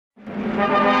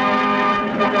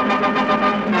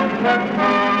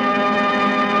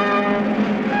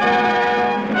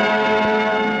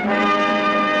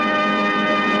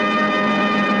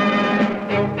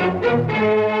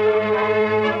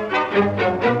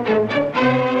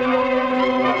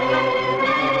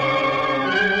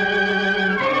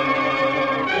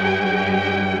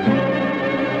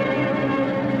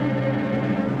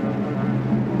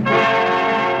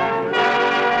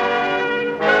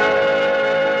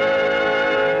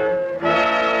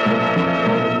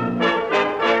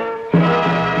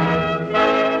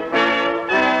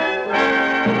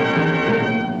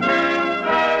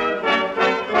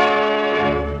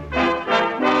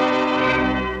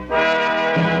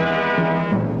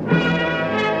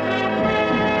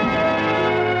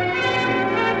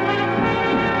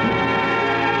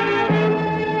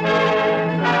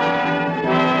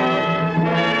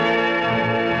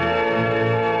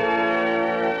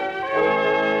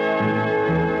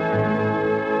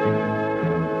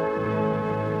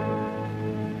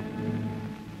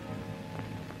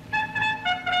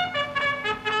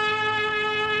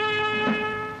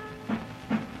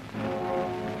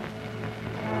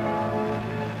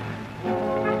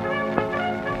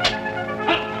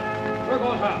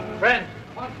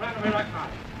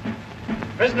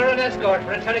Prisoner and escort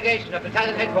for interrogation at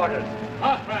battalion headquarters.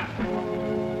 Hobson.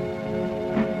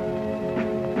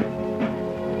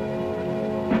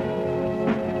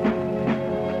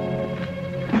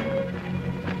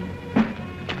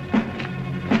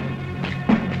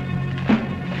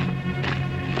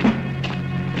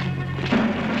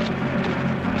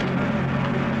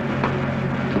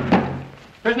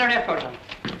 Prisoner and escort.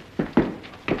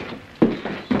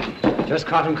 Just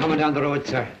caught him coming down the road,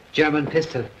 sir. German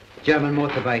pistol. German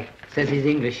motorbike. Says he's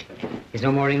English. He's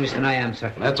no more English than I am,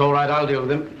 sir. That's all right. I'll deal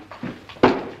with him.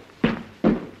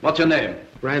 What's your name?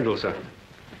 Randall, sir.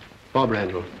 Bob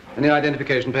Randall. Any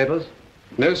identification papers?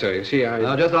 No, sir. You see,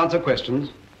 Now, just answer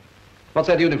questions. What's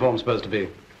that uniform supposed to be?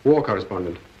 War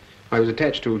correspondent. I was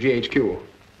attached to GHQ.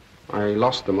 I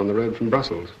lost them on the road from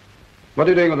Brussels. What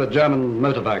are you doing with a German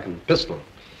motorbike and pistol?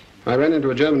 I ran into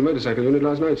a German motorcycle unit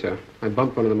last night, sir. I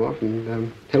bumped one of them off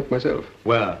and helped myself.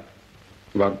 Where?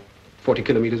 About 40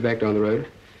 kilometers back down the road.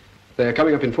 They're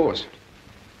coming up in force.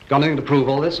 Got anything to prove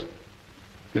all this?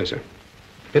 No, sir.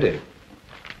 Pity.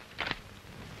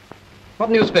 What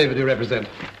newspaper do you represent?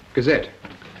 Gazette.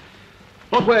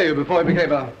 What were you before you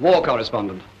became a war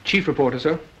correspondent? Chief reporter,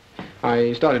 sir.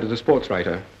 I started as a sports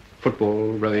writer.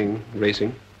 Football, rowing,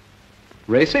 racing.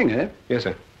 Racing, eh? Yes,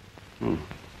 sir.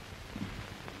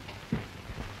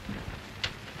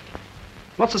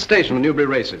 What's the station of Newbury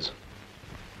races?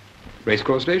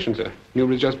 Racecourse station, sir.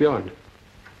 Newbury's just beyond.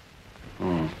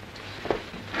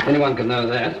 Anyone can know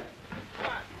that.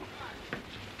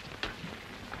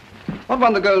 What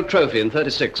won the gold trophy in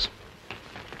 36?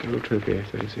 Gold trophy,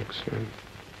 36.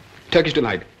 Turkish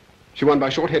Delight. She won by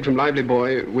short head from Lively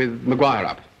Boy with Maguire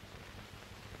up.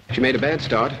 She made a bad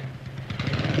start.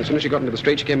 As soon as she got into the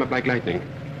straight, she came up like lightning.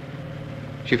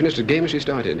 She finished as game as she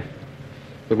started.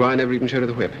 Maguire never even showed her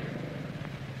the whip.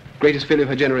 Greatest filly of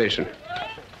her generation.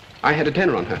 I had a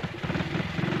tenner on her.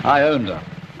 I owned her.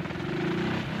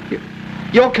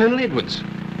 You're Colonel Edwards.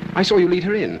 I saw you lead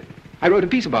her in. I wrote a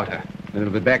piece about her. It'll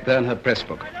be back there in her press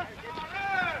book.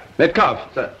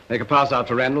 Metcalf. Sir. Make a pass out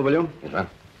for Randall, will you? Yes, sir.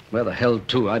 Where the hell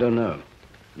to? I don't know.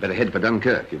 Better head for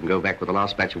Dunkirk. You can go back with the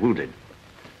last batch of wounded.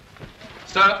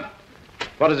 Sir.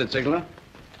 What is it, Sigler?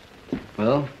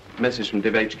 Well? Message from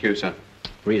Div HQ, sir.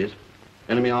 Read it.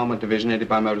 Enemy armored division headed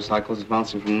by motorcycles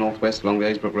advancing from the northwest along the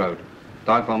Aysbrook Road.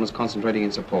 Dive bombers concentrating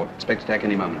in support. Expect attack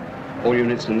any moment. All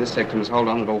units in this sector must hold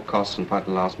on at all costs and fight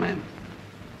the last man.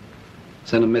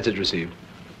 Send a message received.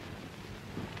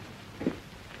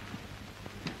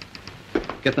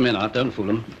 Get the men out. Don't fool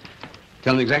them.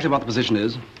 Tell them exactly what the position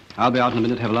is. I'll be out in a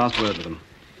minute to have a last word with them.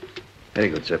 Very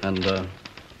good, sir. And,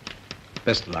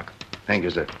 best of luck. Thank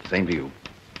you, sir. Same to you.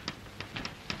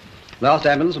 Last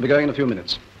ambulance will be going in a few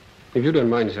minutes. If you don't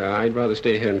mind, sir, I'd rather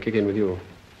stay here and kick in with you.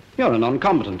 You're a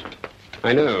non-combatant.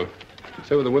 I know.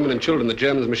 So are the women and children the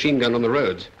Germans machine gun on the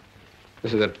roads.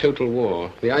 This is a total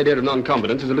war. The idea of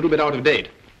non-combatants is a little bit out of date.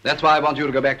 That's why I want you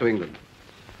to go back to England.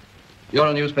 You're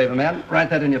a newspaper man. Write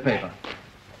that in your paper.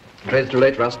 I'm afraid it's too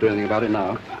late for us to do anything about it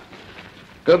now.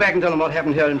 Go back and tell them what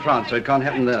happened here in France, so it can't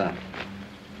happen there.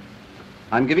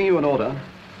 I'm giving you an order.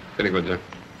 Very good, sir.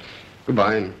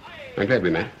 Goodbye, and I'm glad we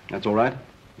met. That's all right.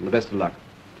 And the best of luck.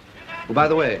 Oh, by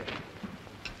the way,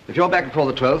 if you're back before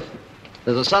the 12th,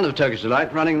 there's a son of Turkish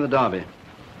Delight running in the Derby.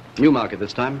 Newmarket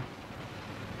this time.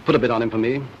 Put a bit on him for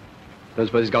me. Don't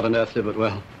suppose he's got an earthly, but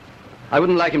well, I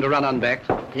wouldn't like him to run unbacked.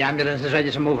 The ambulance is ready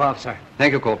to move off, sir.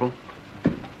 Thank you, Corporal.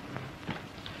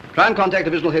 Try and contact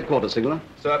divisional headquarters, Sigler.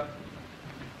 Sir.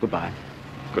 Goodbye.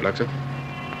 Good luck, sir.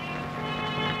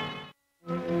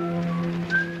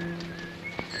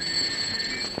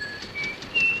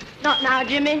 Not now,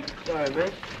 Jimmy. Sorry,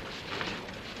 mate.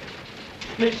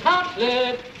 Miss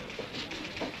Hartley!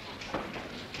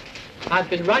 I've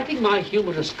been writing my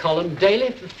humorous column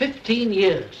daily for 15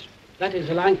 years. That is,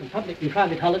 allowing for public and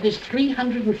private holidays,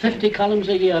 350 columns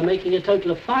a year, making a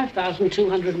total of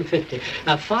 5,250.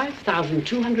 Now,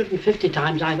 5,250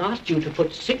 times I've asked you to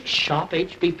put 6 sharp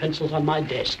HB pencils on my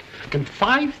desk. And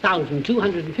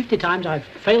 5,250 times I've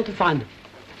failed to find them.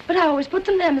 But I always put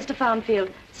them there, Mr.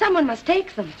 Farnfield. Someone must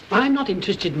take them. I'm not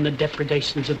interested in the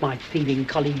depredations of my thieving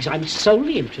colleagues. I'm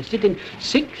solely interested in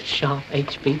 6 sharp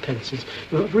HB pencils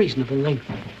of reasonable length.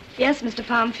 Yes, Mr.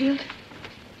 Farnfield.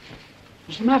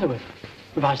 What's the matter with her?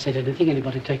 Have I said anything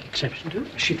anybody take exception to?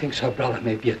 She thinks her brother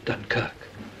may be at Dunkirk.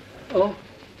 Oh.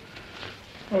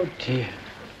 Oh, dear.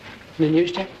 The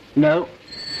news, Jack? No.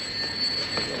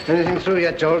 Anything through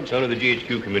yet, George? Only the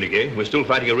GHQ communique. We're still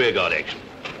fighting a rearguard action.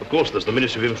 Of course, there's the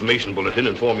Ministry of Information bulletin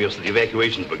informing us that the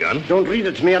evacuation's begun. Don't read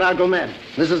it to me or I'll go mad.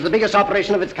 This is the biggest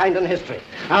operation of its kind in history.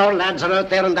 Our lads are out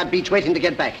there on that beach waiting to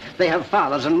get back. They have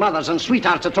fathers and mothers and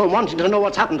sweethearts at home wanting to know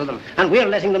what's happened to them, and we're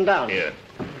letting them down. Here.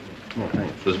 Oh,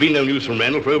 thanks. There's been no news from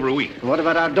Randall for over a week. What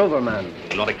about our Dover man?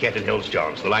 Not a cat in hell's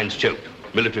chance. The line's choked.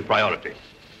 Military priority.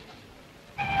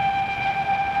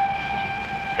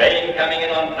 Train coming in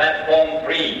on platform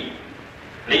 3.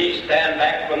 Please stand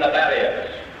back from the barriers.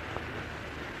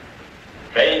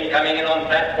 Train coming in on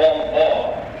platform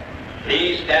 4.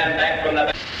 Please stand back from the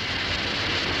barriers.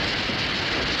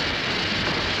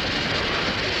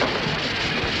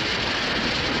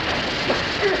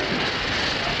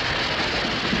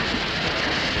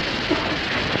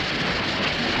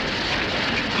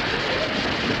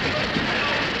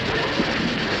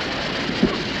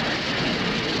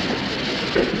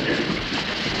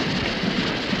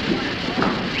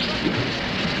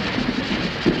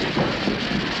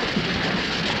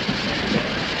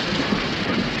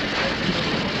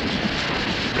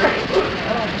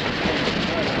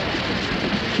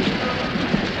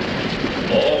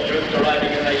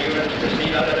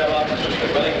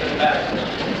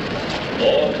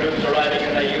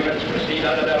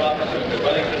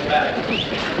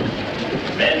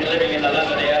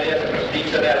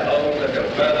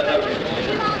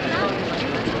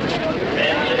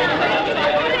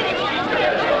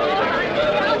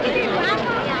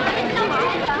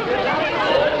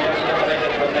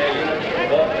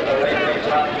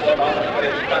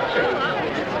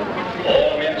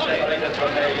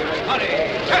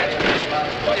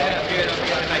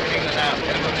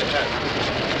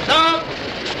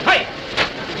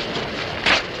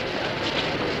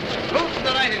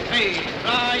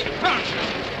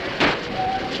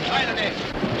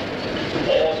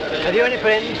 Have you any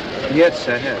friends? Yes,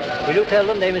 I have. Will you tell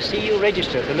them they must see you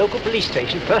register at the local police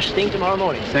station first thing tomorrow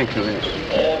morning? Thank you, yes.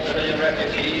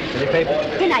 Any paper?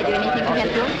 Can I do anything to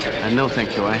help you? No,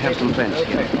 thank you. I have some friends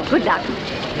here. Good luck.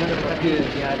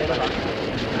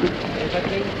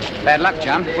 Bad luck,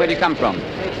 chum. Where do you come from?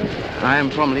 I am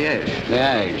from Liège.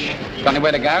 Liège. Got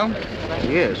anywhere to go?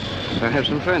 Yes, I have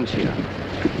some friends here.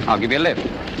 I'll give you a lift.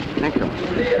 Thank you.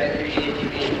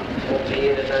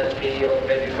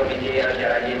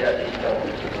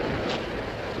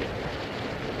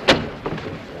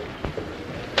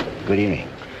 Good evening.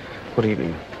 Good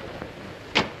evening.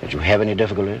 Did you have any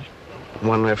difficulties?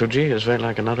 One refugee is very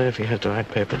like another if he has the right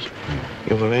papers.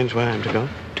 You've arranged where I'm to go?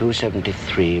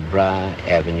 273 Briar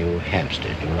Avenue,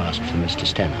 Hampstead. You asked for Mr.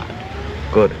 Stannard.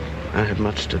 Good. I have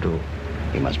much to do.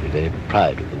 You must be very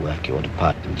proud of the work your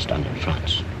department's done in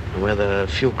France. Where there are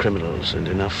few criminals and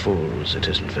enough fools, it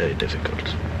isn't very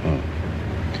difficult.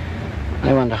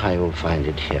 I wonder how you'll find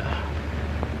it here.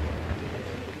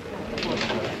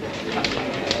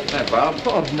 Bob?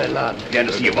 Bob, my lad. Glad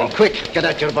to see you, Bob. Quick, get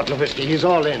out your bottle of whiskey. He's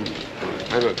all in.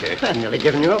 I'm okay. I've nearly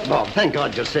given you up, Bob. Thank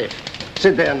God you're safe.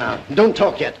 Sit there now. Don't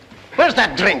talk yet. Where's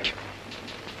that drink?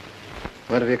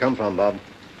 Where have you come from, Bob?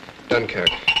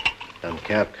 Dunkirk.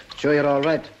 Dunkirk. Sure you're all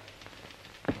right?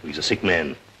 He's a sick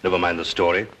man. Never mind the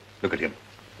story. Look at him.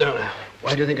 No, no.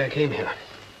 Why do you think I came here?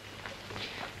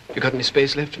 You got any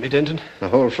space left for me, Denton? The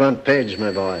whole front page,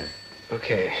 my boy.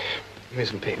 Okay. Give me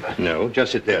some paper. No,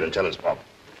 just sit there and tell us, Bob.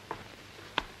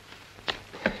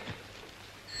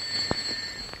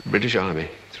 British Army,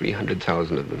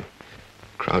 300,000 of them,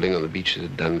 crowding on the beaches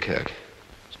of Dunkirk.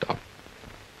 Stop.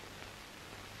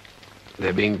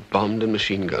 They're being bombed and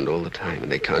machine gunned all the time,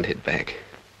 and they can't hit back.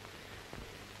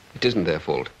 It isn't their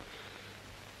fault.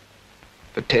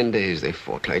 For 10 days, they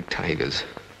fought like tigers,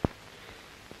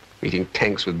 meeting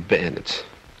tanks with bayonets,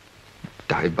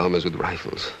 Dive bombers with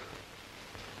rifles.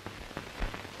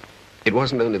 It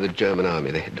wasn't only the German army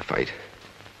they had to fight.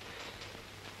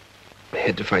 They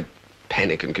had to fight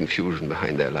panic and confusion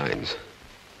behind their lines.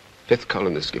 Fifth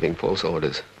columnists giving false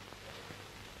orders.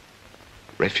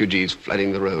 Refugees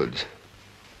flooding the roads.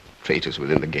 Traitors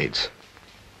within the gates.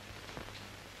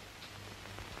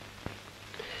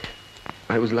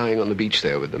 I was lying on the beach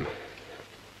there with them.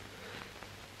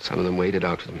 Some of them waded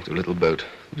out with me to a little boat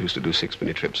that used to do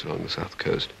 6-minute trips along the south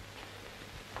coast.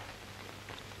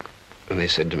 And they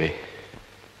said to me,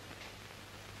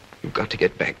 "You've got to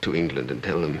get back to England and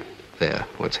tell them there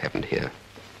what's happened here.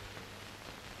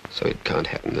 So it can't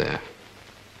happen there."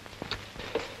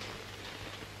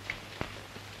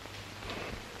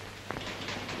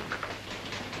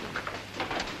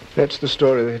 That's the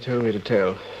story they told me to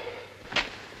tell.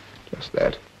 Just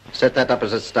that. Set that up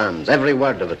as it stands, every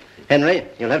word of it. Henry,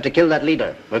 you'll have to kill that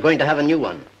leader. We're going to have a new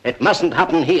one. It mustn't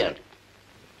happen here.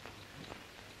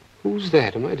 Who's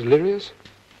that? Am I delirious?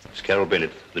 It's Carol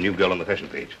Bennett, the new girl on the fashion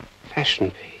page.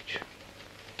 Fashion page?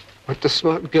 What the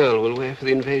smart girl will wear for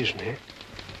the invasion, eh?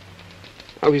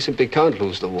 Oh, we simply can't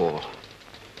lose the war.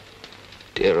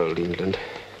 Dear old England.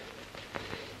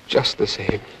 Just the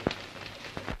same.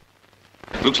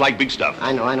 Looks like big stuff.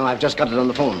 I know. I've just got it on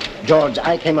the phone. George,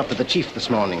 I came up with the chief this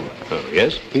morning. Oh,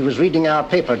 yes? He was reading our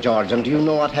paper, George, and do you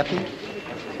know what happened?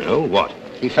 No, what?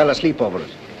 He fell asleep over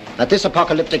it. At this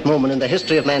apocalyptic moment in the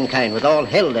history of mankind, with all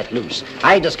hell let loose,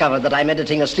 I discovered that I'm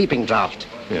editing a sleeping draft.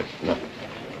 Yeah. No.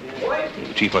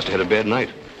 The chief must have had a bad night.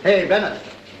 Hey, Bennett.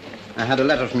 I had a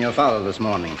letter from your father this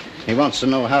morning. He wants to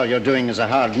know how you're doing as a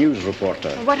hard news reporter.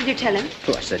 What did you tell him?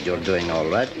 Oh, I said you're doing all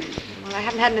right. Well, I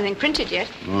haven't had anything printed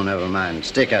yet. Oh, never mind.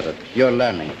 Stick at it. You're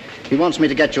learning. He wants me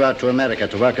to get you out to America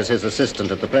to work as his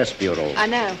assistant at the press bureau. I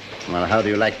know. Well, how do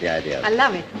you like the idea? I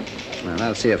love it. Well,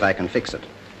 I'll see if I can fix it,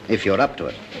 if you're up to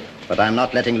it. But I'm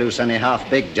not letting loose any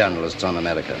half-baked journalists on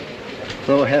America.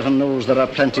 Though heaven knows there are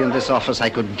plenty in this office I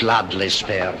could gladly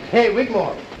spare. Hey,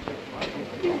 Wigmore.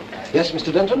 Yes,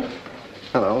 Mr. Denton?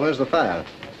 Hello, where's the fire?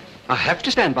 I have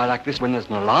to stand by like this when there's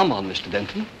an alarm on, Mr.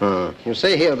 Denton. You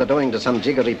say here that owing to some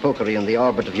jiggery-pokery in the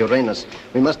orbit of Uranus,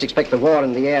 we must expect the war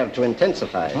in the air to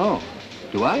intensify. Oh,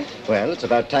 do I? Well, it's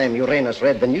about time Uranus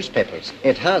read the newspapers.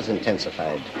 It has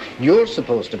intensified. You're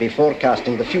supposed to be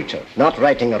forecasting the future, not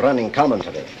writing a running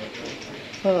commentary.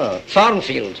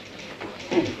 Farmfield.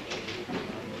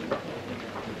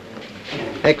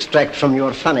 Extract from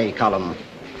your funny column.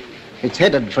 It's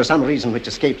headed, for some reason which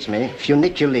escapes me,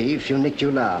 Funiculi,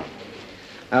 Funicula.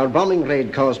 Our bombing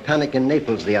raid caused panic in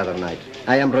Naples the other night.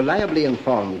 I am reliably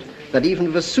informed that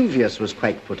even Vesuvius was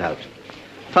quite put out.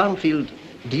 Farmfield,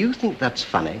 do you think that's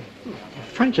funny?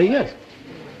 Frankly, yes.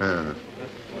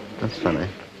 That's funny.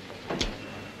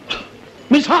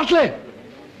 Miss Hartley!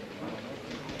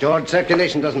 George,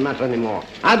 circulation doesn't matter anymore.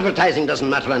 Advertising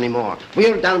doesn't matter anymore.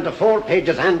 We're down to 4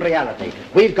 pages and reality.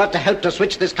 We've got to help to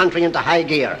switch this country into high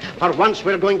gear. For once,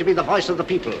 we're going to be the voice of the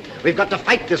people. We've got to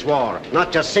fight this war,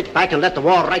 not just sit back and let the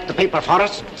war write the paper for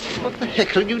us. What the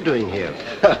heck are you doing here?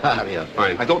 Harriet.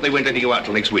 Fine. I thought they weren't letting you out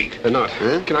till next week. They're not.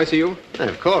 Huh? Can I see you?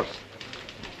 Of course.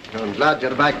 I'm glad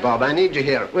you're back, Bob. I need you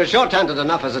here. We're short-handed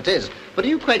enough as it is. But are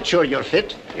you quite sure you're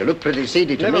fit? You look pretty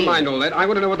seedy to me. Never mind all that. I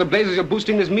want to know what the blazes you're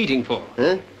boosting this meeting for.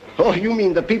 Huh? Oh, you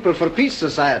mean the People for Peace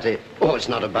Society? Oh, it's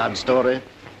not a bad story.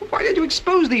 Why did you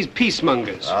expose these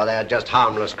peacemongers? Oh, they're just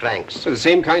harmless cranks. They're the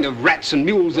same kind of rats and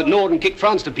mules that gnawed and kicked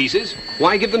France to pieces.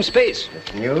 Why give them space?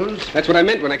 Mules? That's what I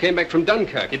meant when I came back from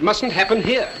Dunkirk. It mustn't happen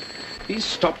here. These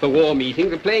Stop the War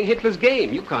meetings are playing Hitler's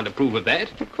game. You can't approve of that.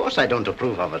 Of course I don't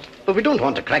approve of it. But we don't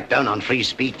want to crack down on free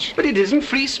speech. But it isn't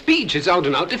free speech. It's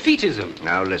out-and-out defeatism.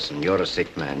 Now, listen, you're a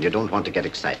sick man. You don't want to get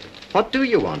excited. What do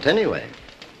you want, anyway?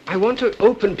 I want to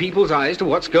open people's eyes to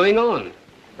what's going on.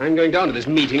 I'm going down to this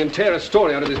meeting and tear a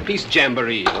story out of this peace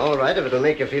jamboree. All right, if it'll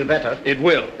make you feel better. It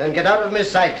will. Then get out of my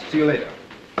sight. See you later.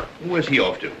 Where's he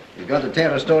off to? You've got to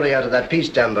tear a story out of that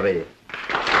peace jamboree.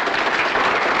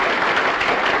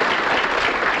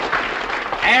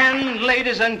 And,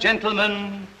 ladies and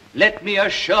gentlemen, let me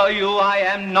assure you I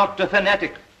am not a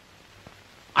fanatic.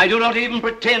 I do not even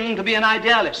pretend to be an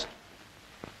idealist.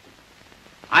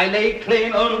 I lay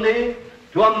claim only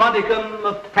to a modicum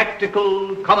of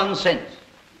practical common sense.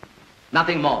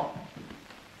 Nothing more.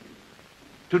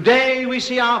 Today we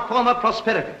see our former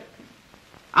prosperity,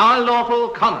 our lawful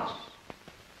commerce,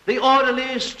 the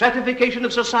orderly stratification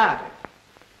of society.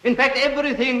 In fact,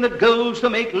 everything that goes to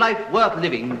make life worth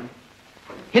living,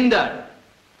 hindered,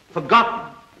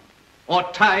 forgotten, or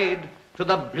tied to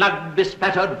the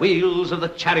blood-bespattered wheels of the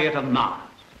chariot of Mars.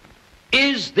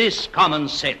 Is this common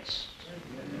sense?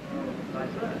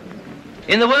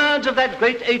 In the words of that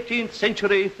great 18th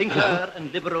century thinker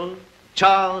and liberal,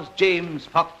 Charles James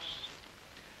Fox,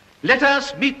 let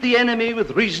us meet the enemy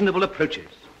with reasonable approaches,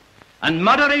 and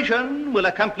moderation will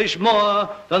accomplish more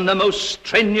than the most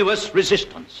strenuous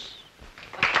resistance.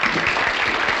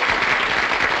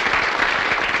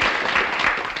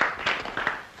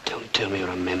 Don't tell me you're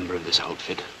a member of this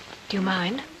outfit. Do you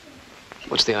mind?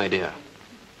 What's the idea?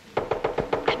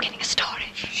 I'm getting a story.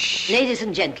 Ladies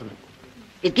and gentlemen,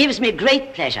 it gives me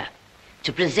great pleasure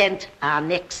to present our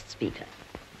next speaker.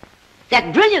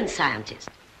 That brilliant scientist,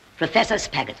 Professor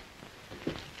Spaggott.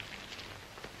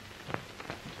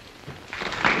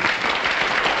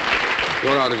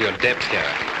 You're out of your depth here.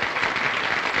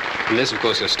 Unless, of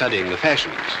course, you're studying the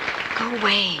fashions. Go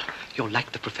away. You're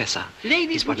like the professor.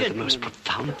 Ladies He's one and of the most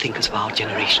profound thinkers of our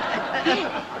generation.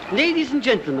 Ladies and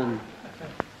gentlemen,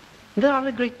 there are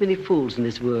a great many fools in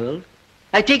this world.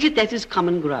 I take it that is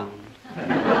common ground.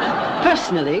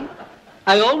 Personally,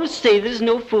 I always say there is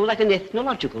no fool like an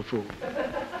ethnological fool.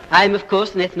 I am, of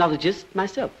course, an ethnologist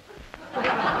myself.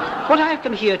 What I have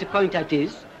come here to point out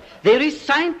is there is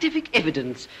scientific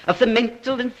evidence of the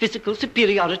mental and physical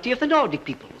superiority of the Nordic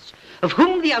peoples, of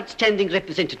whom the outstanding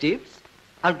representatives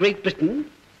are Great Britain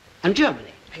and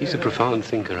Germany. He's a profound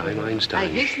thinker. I'm Einstein. I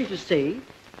hasten to say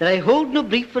that I hold no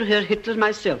brief for Herr Hitler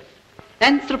myself.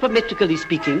 Anthropometrically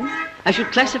speaking, I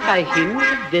should classify him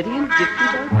as a very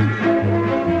indifferent idea.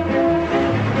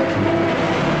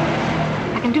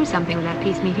 I can do something with that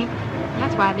peace meeting.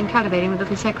 That's why I've been cultivating the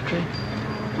little secretary.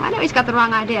 I know he's got the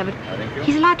wrong idea, but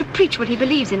he's allowed to preach what he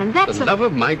believes in, and that's For the love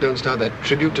of Mike, don't start that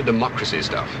tribute to democracy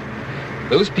stuff.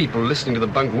 Those people listening to the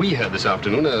bunk we heard this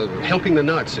afternoon are helping the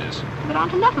Nazis. There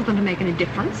aren't enough of them to make any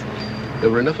difference.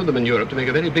 There were enough of them in Europe to make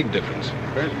a very big difference.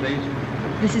 First, please.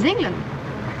 This is England.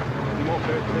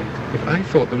 If I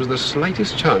thought there was the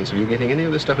slightest chance of you getting any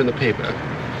of this stuff in the paper,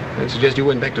 I'd suggest you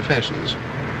went back to fashions.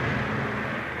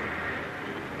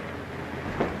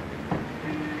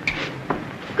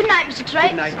 Good night, Mr. Trace.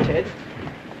 Good night, Ted.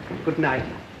 Good night.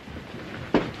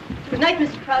 Good night,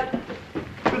 Mr. Prout.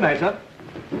 Good night, sir.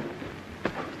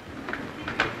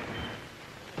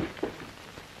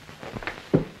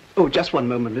 Oh, just one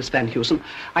moment, Miss Van Heusen.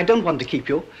 I don't want to keep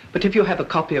you, but if you have a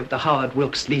copy of the Howard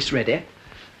Wilkes lease ready.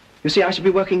 You see, I shall be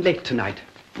working late tonight.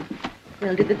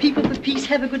 Well, did the people for peace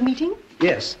have a good meeting?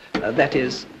 Yes, that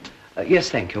is... yes,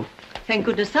 thank you. Thank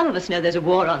goodness some of us know there's a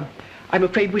war on. I'm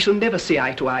afraid we shall never see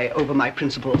eye to eye over my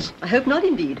principles. I hope not,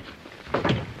 indeed.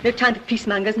 No time for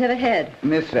peacemongers, never had.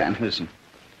 Miss Van Heusen.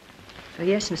 Oh,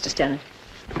 yes, Mr. Stannard.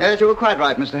 Yes, you were quite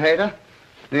right, Mr. Hayter.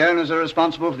 The owners are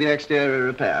responsible for the exterior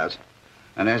repairs.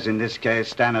 And as in this case,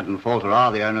 Stannard and Falter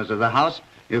are the owners of the house,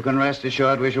 you can rest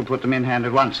assured we shall put them in hand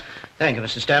at once. Thank you,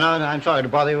 Mr. Stannard. I'm sorry to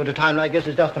bother you at a time like this.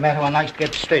 It's just a matter one likes to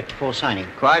get straight before signing.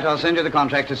 Quite. I'll send you the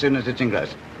contract as soon as it's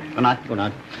engrossed. Good night. Good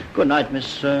night. Good night,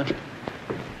 Miss...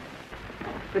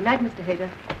 Good night, Mr. Hayter.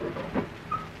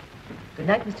 Good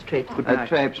night, Mr. Trapes. Good night.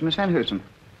 Trapes, Miss Van Heusen,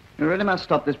 you really must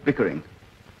stop this bickering.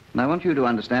 And I want you to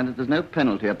understand that there's no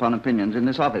penalty upon opinions in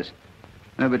this office.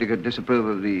 Nobody could disapprove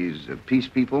of these peace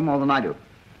people more than I do.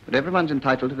 But everyone's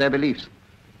entitled to their beliefs,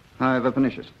 however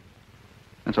pernicious.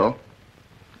 That's all.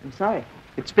 I'm sorry.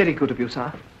 It's very good of you,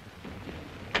 sir.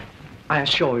 I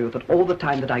assure you that all the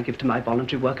time that I give to my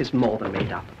voluntary work is more than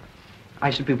made up. I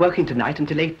shall be working tonight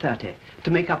until 8:30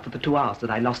 to make up for the 2 hours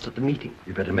that I lost at the meeting.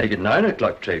 You better make it 9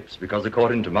 o'clock, Trapes, because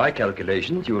according to my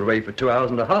calculations, you were away for 2 hours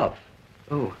and a half.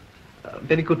 Oh,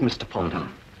 very good, Mr. Ponton.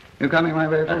 You coming my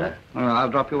way, Paul?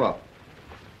 I'll drop you off.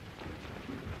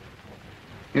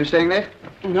 You staying late?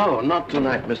 No, not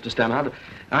tonight, Mr. Stannard.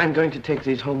 I'm going to take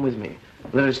these home with me.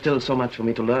 There is still so much for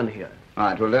me to learn here. All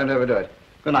right, well, don't overdo it.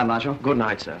 Good night, Marshal. Good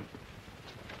night, sir.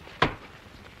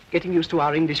 Getting used to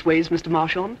our English ways, Mr.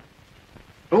 Marchand?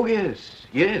 Oh, yes,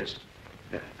 yes.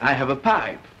 I have a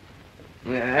pipe.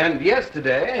 And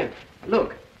yesterday,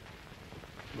 look,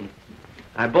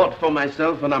 I bought for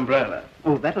myself an umbrella.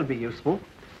 Oh, that'll be useful.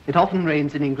 It often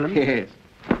rains in England. Yes.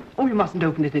 Oh, you mustn't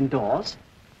open it indoors.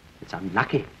 It's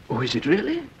unlucky. Oh, is it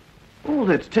really? Oh,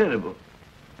 that's terrible.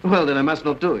 Well, then I must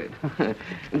not do it.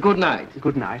 Good night.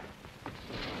 Good night.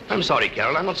 I'm sorry,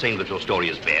 Carol. I'm not saying that your story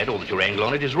is bad or that your angle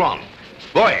on it is wrong.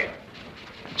 Boy,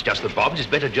 it's just that Bob's is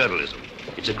better journalism.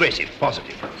 It's aggressive,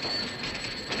 positive.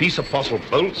 Peace apostle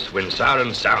bolts when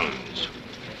siren sounds.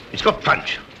 It's got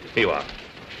punch. Here you are.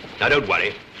 Now, don't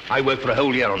worry. I worked for a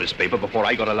whole year on this paper before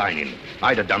I got a line in.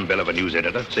 I'd a dumbbell of a news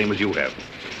editor, same as you have.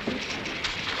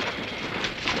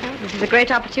 Well, this is a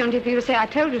great opportunity for you to say I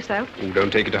told you so. Oh,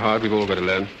 don't take it to heart. We've all got to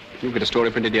learn. You'll get a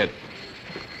story printed yet.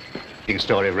 Big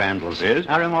story of Randall's is.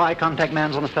 RMI contact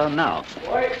man's on the phone now.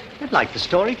 Why? I'd like the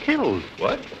story killed.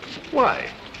 What? Why?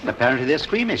 Apparently they're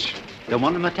squeamish. Don't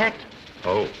want them attacked.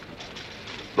 Oh.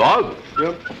 Bob?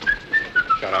 Yep.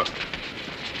 Shut up.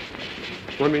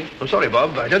 1 minute. I'm sorry,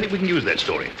 Bob. I don't think we can use that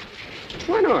story.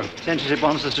 Why not? Censorship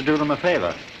wants us to do them a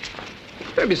favor.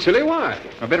 Don't be silly. Why?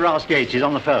 I better ask Yates. He's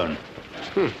on the phone.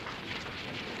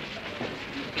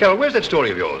 Carol, where's that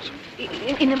story of yours?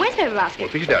 In the wastepaper basket. Well,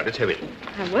 fish it out. Let's have it.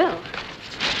 I will.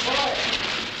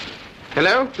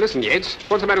 Hello? Listen, Yates.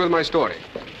 What's the matter with my story?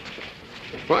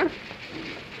 What?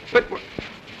 But... Well,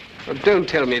 don't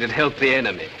tell me it helped the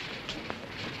enemy.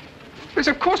 Yes,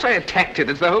 of course I attacked it.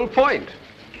 That's the whole point.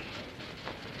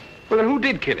 Well, then who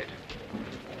did kill it?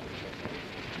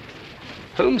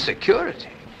 Home security.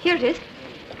 Here it is.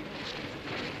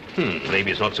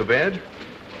 Maybe it's not so bad.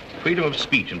 Freedom of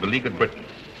speech in beleaguered Britain.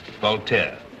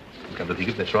 Voltaire. Come to think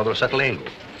of it, that's rather a subtle angle.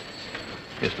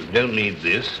 Yes, we don't need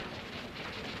this,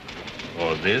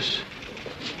 or this,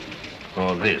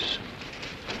 or this.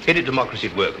 Edit Democracy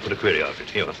at Work and put a query after it.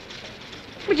 Here.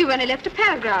 But you've only left a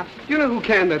paragraph. You know who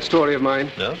canned that story of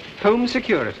mine? No? Home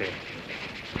security.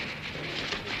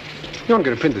 You aren't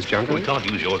going to print this junk, are We you? can't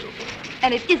use yours.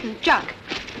 And it isn't junk.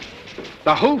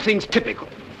 The whole thing's typical.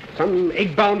 Some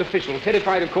egg-bound official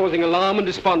terrified of causing alarm and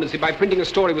despondency by printing a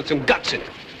story with some guts in it.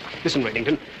 Listen,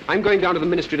 Reddington, I'm going down to the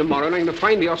ministry tomorrow and I'm going to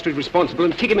find the ostrich responsible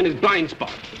and kick him in his blind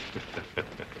spot.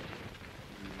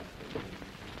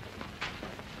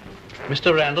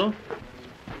 Mr. Randall?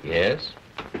 Yes?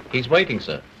 He's waiting,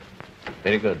 sir.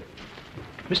 Very good.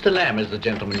 Mr. Lamb is the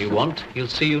gentleman you want. He'll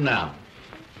see you now.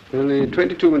 Only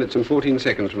 22 minutes and 14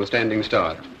 seconds from a standing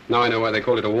start. Now I know why they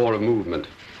call it a war of movement.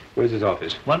 Where's his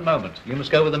office? One moment. You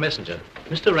must go with the messenger.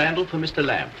 Mr. Randall for Mr.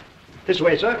 Lamb. This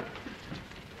way, sir.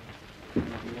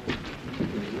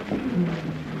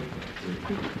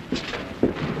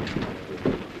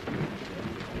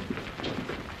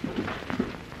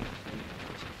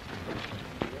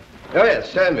 Oh,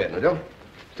 yes, show him in, will you?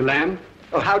 Mr. Lamb?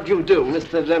 Oh, how do you do,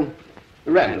 Mr.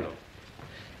 Randall?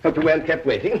 Hope you weren't kept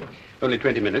waiting. Only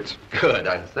 20 minutes. Good,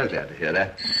 I'm so glad to hear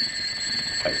that.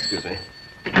 Oh, excuse me.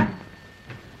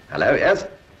 Hello, yes?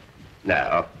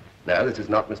 No, this is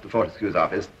not Mr. Fortescue's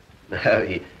office.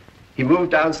 No, he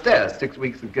moved downstairs 6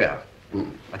 weeks ago.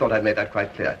 I thought I'd made that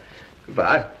quite clear.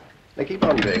 Goodbye. Now keep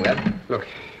on doing that. Look,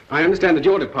 I understand that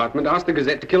your department asked the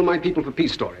Gazette to kill my People for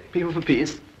Peace story. People for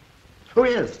Peace? Oh,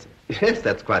 yes. Yes,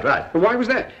 that's quite right. Well, why was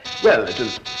that? Well, it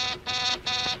was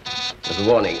a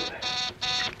warning.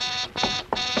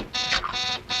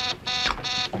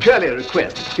 Purely a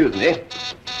request, excuse me.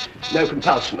 No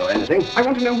compulsion or anything. I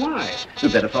want to know why.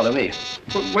 You'd better follow me.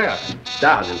 Well, where?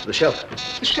 Down into the shelter.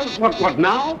 The shelter? What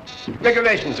now?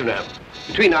 Regulations, you know.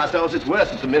 Between ourselves, it's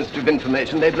worse at the Ministry of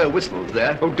Information. They blow whistles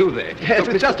there. Oh, do they? Yes,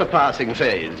 it's just a passing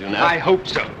phase, you know. I hope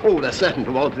so. Oh, they're certain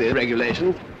to alter the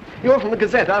regulations. You're from the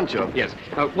Gazette, aren't you? Yes.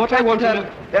 What I want to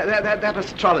know... That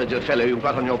astrologer fellow you've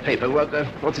got on your paper,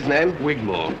 what's his name?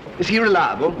 Wigmore. Is he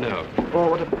reliable? No. Oh,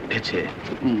 what a pity.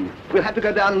 We'll have to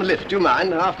go down the lift. Do you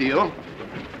mind? After you.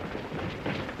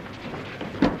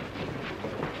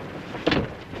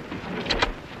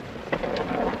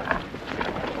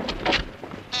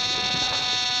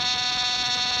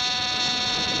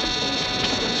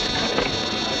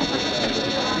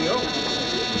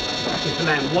 Mr.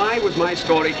 Lamb, why was my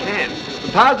story canned?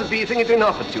 The powers that be think it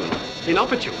inopportune.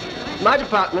 Inopportune? My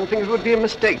department thinks it would be a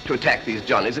mistake to attack these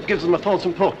Johnnies. It gives them a false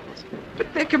importance.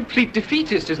 But they're complete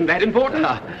defeatists. Isn't that important?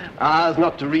 Ours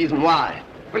not to reason why.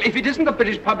 Well, if it isn't the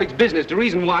British public's business to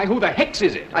reason why, who the heck's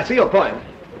is it? I see your point.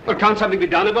 Well, can't something be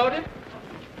done about it?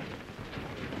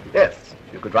 Yes.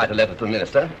 You could write a letter to the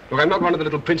minister. Look, I'm not one of the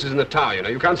little princes in the tower, you know.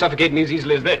 You can't suffocate me as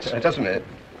easily as this. Just a minute.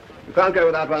 You can't go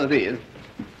without one of these.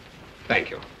 Thank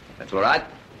you. That's all right.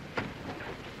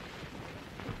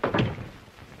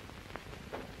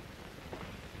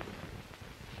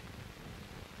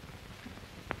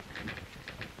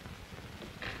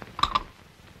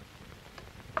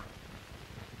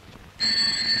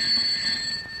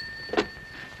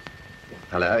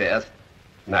 Hello, yes.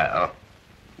 No,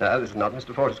 this is not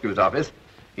Mr. Fortescue's office.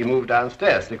 He moved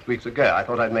downstairs 6 weeks ago. I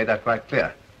thought I'd made that quite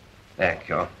clear. Thank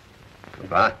you.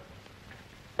 Goodbye.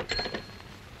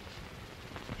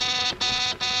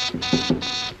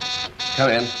 Come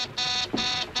in.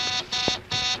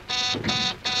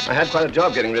 I had quite a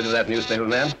job getting rid of that newspaper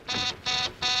man.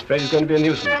 Afraid he's going to be a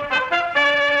nuisance.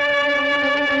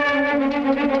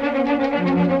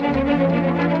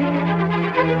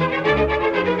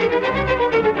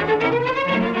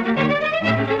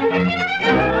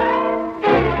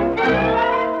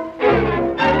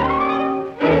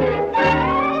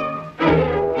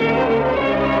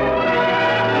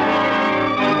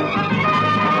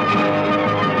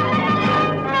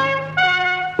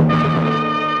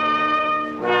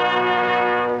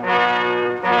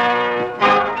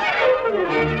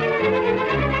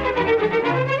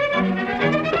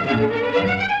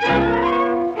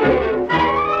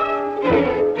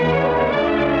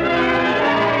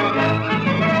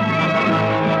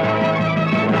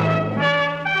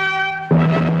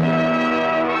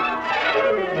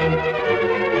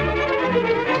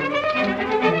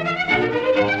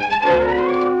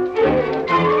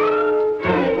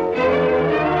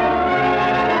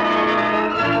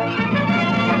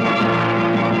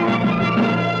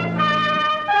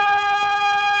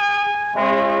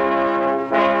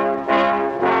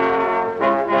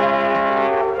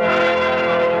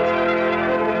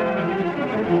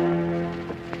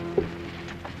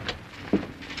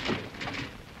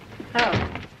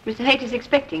 Mr. Haight is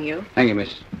expecting you. Thank you,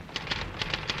 miss.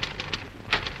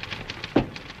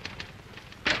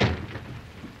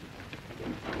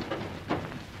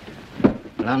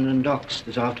 London docks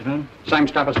this afternoon? Same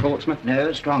stuff as Portsmouth?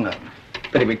 No, stronger.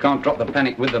 Pity we can't drop the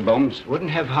panic with the bombs.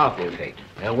 Wouldn't have half the effect.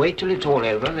 They'll wait till it's all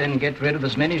over, then get rid of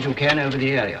as many as you can over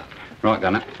the area. Right,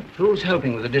 Gunner. Who's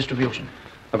helping with the distribution?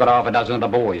 I've got half a dozen of the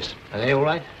boys. Are they all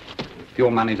right? If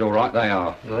your money's all right, they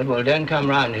are. Good. Well, don't come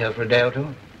round here for a day or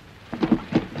two.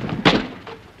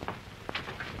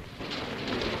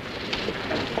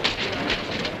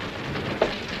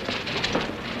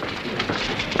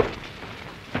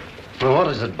 Well, what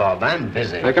is it, Bob? I'm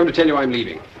busy. I come to tell you I'm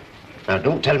leaving. Now,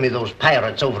 don't tell me those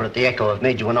pirates over at the Echo have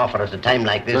made you an offer at a time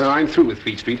like this. No, I'm through with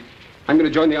Fleet Street. I'm going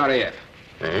to join the RAF.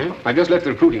 Eh? I've just left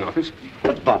the recruiting office.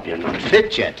 But, Bob, you're not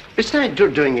fit yet. Besides, you're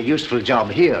doing a useful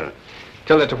job here.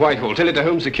 Tell that to Whitehall. Tell it to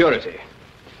Home Security.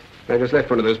 I just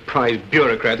left one of those prize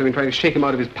bureaucrats. I've been trying to shake him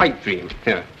out of his pipe dream.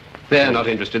 Here. They're not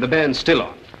interested. The band's still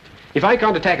on. If I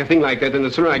can't attack a thing like that, then the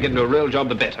sooner I get into a real job,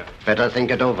 the better. Better think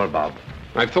it over, Bob.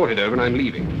 I've thought it over and I'm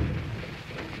leaving.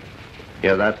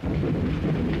 Hear that?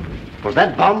 Was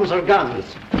that bombs or guns?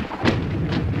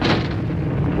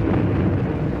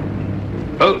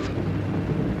 Both.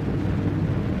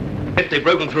 They've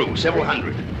broken through, several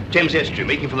hundred. Thames estuary,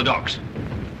 making for the docks.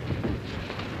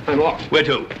 I'm off. Where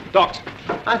to? Docks.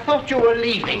 I thought you were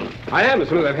leaving. I am, as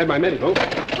soon as I've had my medical.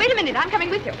 Wait a minute, I'm coming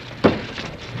with you.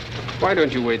 Why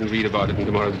don't you wait and read about it in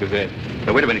tomorrow's Gazette?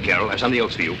 Now, wait a minute, Carol. I have something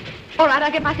else for you. All right,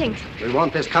 I'll get my things. We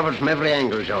want this covered from every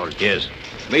angle, George. Yes.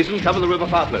 Mason, cover the river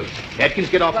Partlow. Atkins,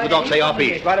 get off to the docks ARP.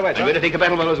 Right away, I'm going to take a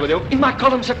battle with us with you. In my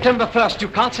column September 1st, you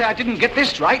can't say I didn't get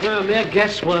this right. No, mere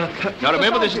guesswork. Now,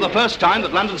 remember, this is the first time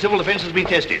that London civil defence has been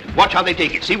tested. Watch how they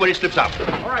take it. See where it slips up.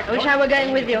 All right, I wish I were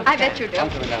going with you. I bet you do.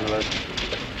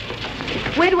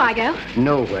 Where do I go?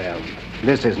 Nowhere.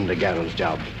 This isn't a girl's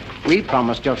job. We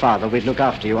promised your father we'd look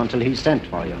after you until he sent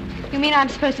for you. You mean I'm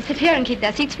supposed to sit here and keep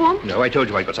their seats warm? No, I told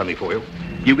you I'd got something for you.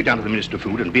 You get down to the Minister of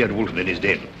Food and Beard Woolton in his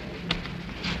den.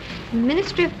 The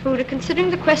Ministry of Food are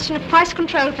considering the question of price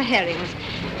control for herrings,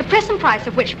 the present price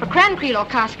of which for cran creel or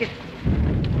casket...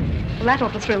 Well, that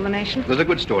ought to thrill the nation. There's a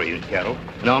good story in it, Carol.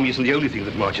 An army isn't the only thing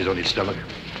that marches on its stomach.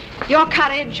 Your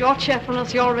courage, your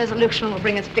cheerfulness, your resolution will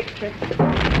bring us victory.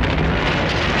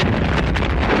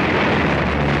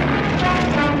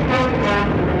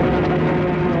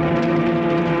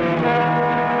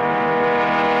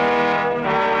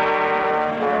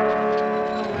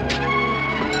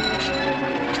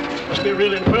 Must be a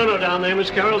real inferno down there, Miss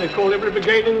Carroll. They call every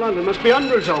brigade in London. Must be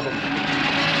hundreds of them.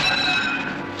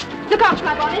 Look after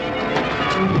my bonnet.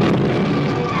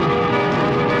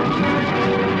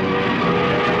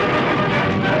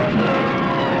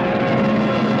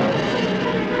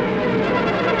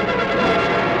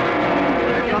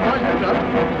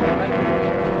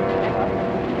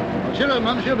 Chill her,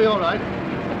 Mum. She'll be all right.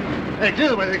 Hey, clear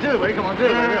the way, come on, clear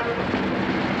the way.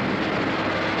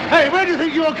 Hey, where do you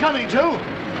think you're coming to?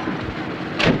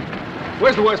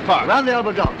 Where's the worst part? Round the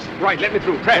Albert Docks. Right, let me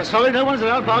through. Press. Sorry, no one's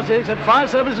allowed past here except fire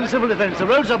service and civil defence. The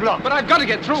roads are blocked. But I've got to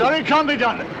get through. Sorry, it can't be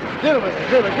done. Clear away,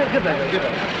 get back, get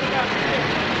back.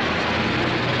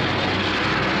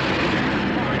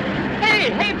 Hey,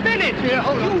 Bennett! Here,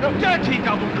 hold on. You dirty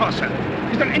double-crosser.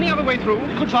 Is there any other way through?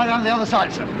 You could try down the other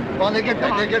side, sir. Go on, get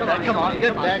back, come on,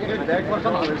 get back. Well,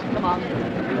 come on, listen, come on.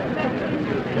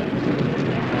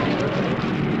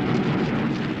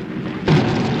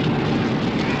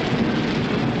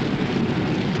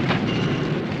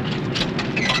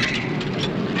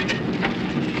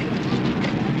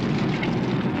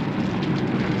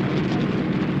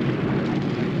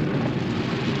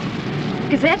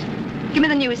 Gazette? Give me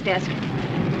the news desk.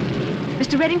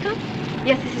 Mr. Reddington?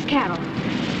 Yes, this is Carol.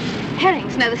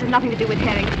 Herrings? No, this has nothing to do with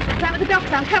herrings. I'm at the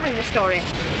docks. I'm covering the story.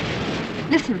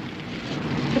 Listen.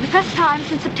 For the first time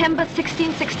since September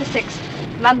 1666,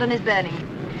 London is burning.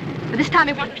 But this time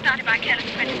it wasn't started by careless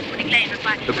British putting labour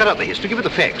by... Look, cut out the history. Give me the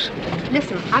facts.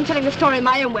 Listen, I'm telling the story in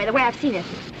my own way, the way I've seen it.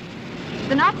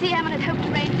 The Nazi airmen had hoped to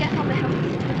rain death on the helpless.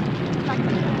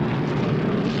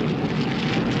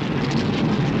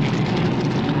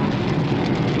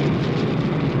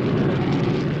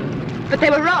 But they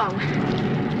were wrong.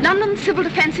 London's civil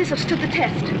defences have stood the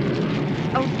test.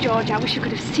 Oh, George, I wish you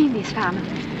could have seen these firemen.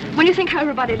 When you think how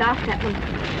everybody laughed at them.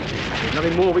 There's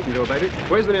nothing more we can do about it.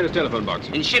 Where's the nearest telephone box?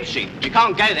 In Ship Street. You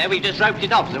can't go there. We just roped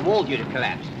it off. The wall due to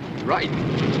collapse. Right.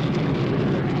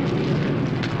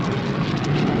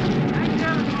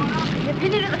 The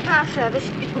opinion of the fire service,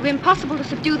 it will be impossible to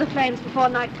subdue the flames before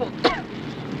nightfall.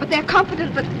 But they're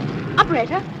confident that...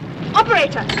 Operator?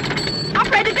 Operator,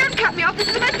 don't cut me off. This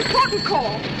is the most important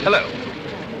call. Hello.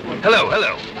 Hello,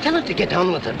 hello. Tell her to get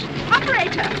on with it.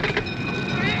 Operator!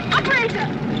 Operator!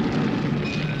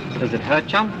 Does it hurt,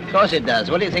 chum? Of course it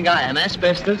does. What do you think I am,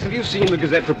 asbestos? Have you seen the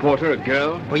Gazette reporter, a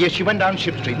girl? Oh, yes, she went down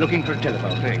Ship Street looking for a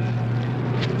telephone. Thanks.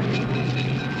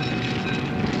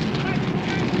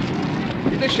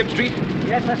 Is this Ship Street?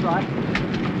 Yes, that's right.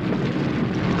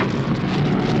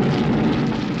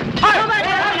 Come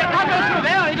on, you can't go through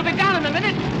there. It'll be down in a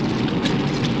minute.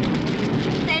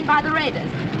 Staying by the raiders.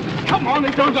 Come on,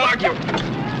 and don't argue.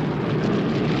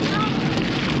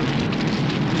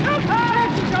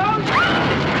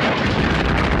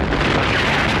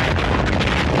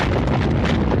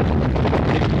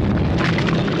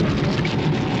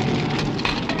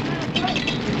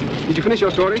 Did you finish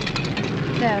your story?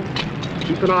 No.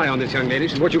 Keep an eye on this young lady.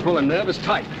 She's what you call a nervous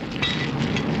type.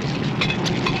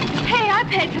 Hey, I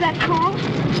paid for that call.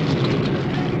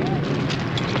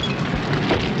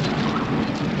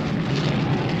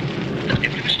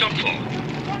 If you stop for,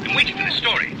 I'm waiting for this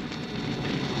story.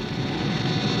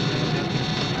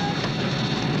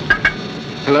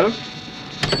 Hello?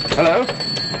 Hello?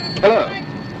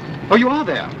 Hello? Oh, you are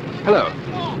there. Hello.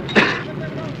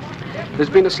 There's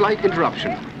been a slight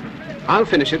interruption. I'll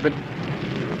finish it, but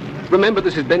remember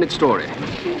this is Bennett's story.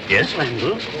 Yes?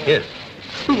 Randall? Yes.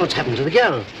 Well, what's happened to the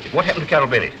girl? What happened to Carol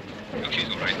Bennett? Oh, she's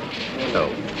all right.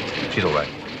 Oh, she's all right.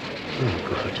 Oh,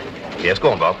 good. Yes,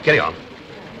 go on, Bob. Carry on.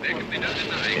 There can be no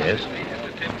denying. Yes?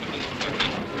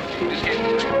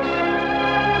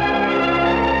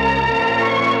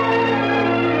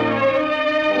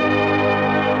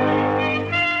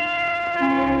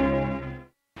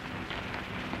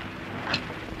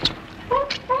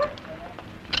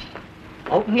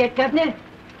 Open yet, Governor?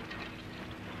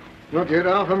 Not yet,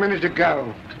 half a minute to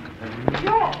go.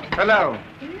 George, Hello.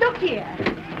 look here.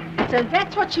 So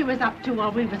that's what she was up to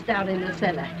while we was down in the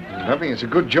cellar. Nothing. It's a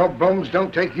good job bombs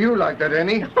don't take you like that,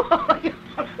 Annie.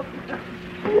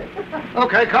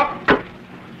 Okay, cop.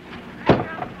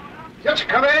 Just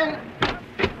come in.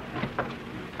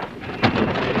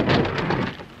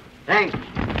 Thanks.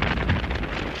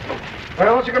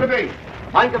 Well, what's it going to be?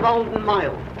 Pint of old and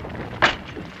mild.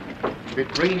 A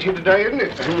bit breezy today, isn't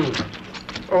it?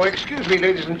 Oh, excuse me,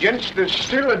 ladies and gents. There's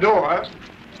still a door.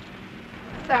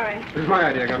 Sorry. It was my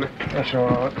idea, Governor. That's all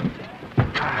right.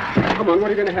 Come on, what are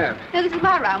you going to have? No, this is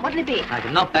my round. What'll it be? I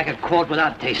can knock back a quart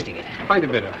without tasting it. Find a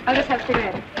bitter. I'll just have a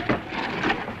cigarette.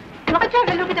 Like to have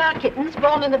a look at our kittens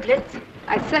born in the Blitz?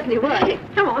 I certainly would.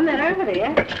 Come on, they're over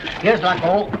there. Here's luck,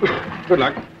 all. Good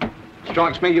luck.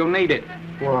 Strikes me you'll need it.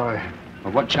 Why?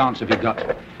 Well, what chance have you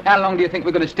got? How long do you think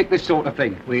we're going to stick this sort of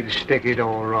thing? We'll stick it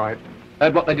all right.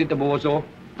 Heard what they did to Warsaw?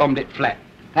 Bombed it flat.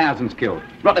 Thousands killed.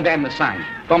 Rotterdam the same.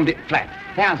 Bombed it flat.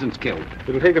 Thousands killed.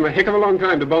 It'll take them a heck of a long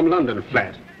time to bomb London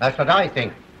flat. That's what I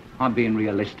think. I'm being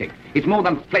realistic. It's more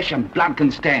than flesh and blood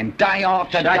can stand. Day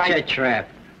after That's day. a trap.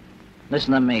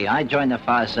 Listen to me. I joined the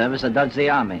fire service to dodge the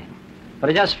army. But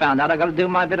I just found out I got to do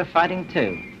my bit of fighting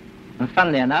too. And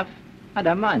funnily enough, I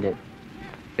don't mind it.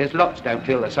 There's lots don't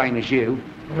feel the same as you.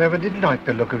 Never did like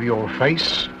the look of your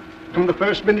face. From the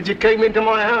first minute you came into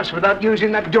my house without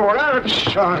using that door. I'm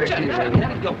sorry.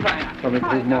 Coming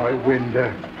through my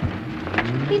window.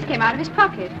 These came out of his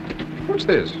pocket. What's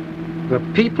this? The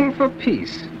People for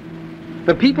Peace.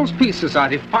 The People's Peace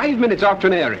Society, 5 minutes after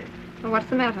an airing. Well, what's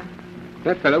the matter?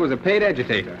 That fellow was a paid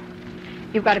agitator.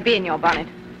 You've got a bee in your bonnet.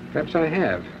 Perhaps I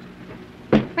have.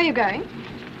 Where are you going?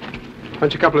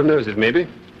 Punch a couple of noses, maybe.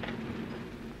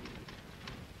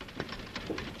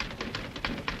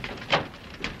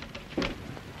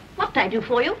 What can I do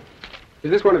for you?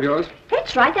 Is this one of yours?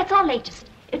 That's right, that's our latest.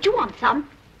 Do you want some?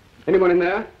 Anyone in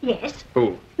there? Yes.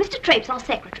 Who? Mr. Trape's our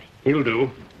secretary. He'll do.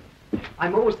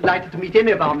 I'm always delighted to meet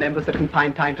any of our members that can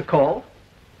find time to call.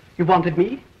 You wanted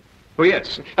me? Oh,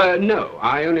 yes. No,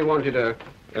 I only wanted a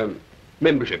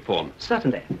membership form.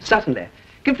 Certainly, certainly.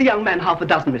 Give the young man half a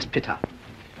dozen, Miss Pitter.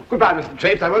 Goodbye, Mr.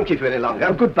 Trapes. I won't keep you any longer.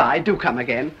 Oh, goodbye. Do come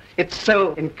again. It's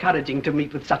so encouraging to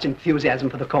meet with such enthusiasm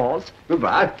for the cause.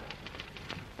 Goodbye.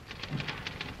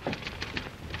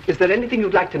 Is there anything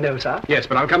you'd like to know, sir? Yes,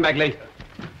 but I'll come back later.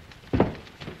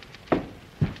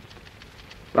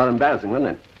 Rather embarrassing,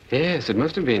 wasn't it? Yes, it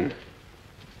must have been.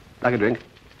 Like a drink?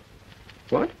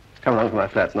 What? Come along to my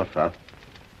flat. It's not far.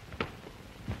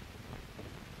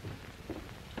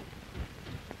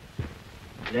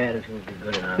 There, this will be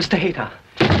good enough. Mr. Hayter,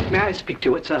 may I speak to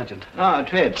you? It's urgent. Oh,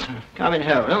 Trips. Come in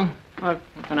here, will you? What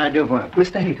can I do for you?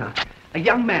 Mr. Hayter, a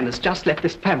young man has just left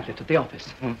this pamphlet at the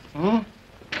office.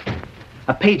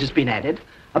 A page has been added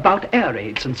about air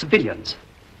raids and civilians.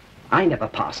 I never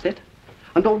passed it,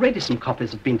 and already some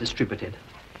copies have been distributed.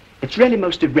 It's really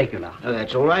most irregular. Oh,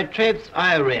 that's all right, Trips.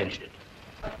 I arranged it.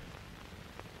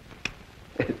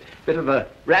 Bit of a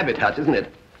rabbit hutch, isn't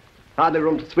it? Hardly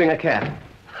room to swing a cat.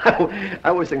 I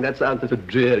always think that sounds such a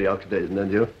dreary occupation,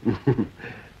 don't you?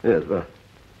 Yes, well,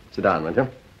 sit down, won't you?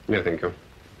 No, thank you.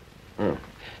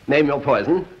 Name your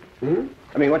poison.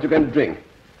 I mean, what you're going to drink.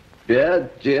 Beer,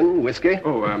 gin, whiskey?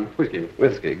 Oh, whiskey.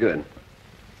 Whiskey, good.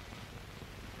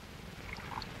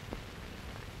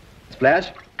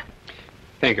 Splash?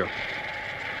 Thank you.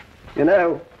 You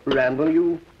know, Randall,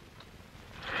 you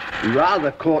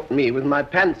rather caught me with my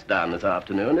pants down this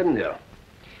afternoon, didn't you?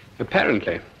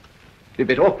 Apparently. It'd be a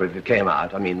bit awkward if it came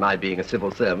out. I mean, my being a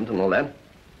civil servant and all that.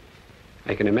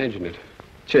 I can imagine it.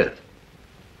 Cheers.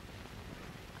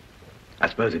 I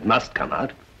suppose it must come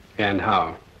out. And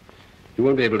how? You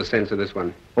won't be able to censor this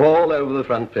one. All over the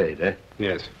front page, eh?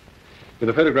 Yes. With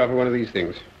a photograph of one of these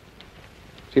things.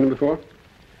 Seen them before?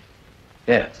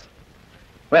 Yes.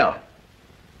 Well,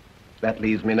 that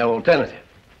leaves me no alternative.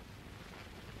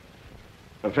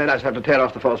 I'm afraid I shall have to tear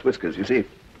off the false whiskers, you see.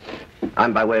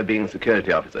 I'm by way of being a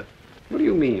security officer. What do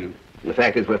you mean? The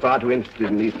fact is, we're far too interested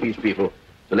in these peace people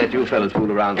to let you fellas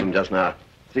fool around them just now.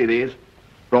 See these?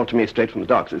 Brought to me straight from the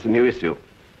docks. It's a new issue.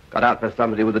 Got out by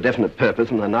somebody with a definite purpose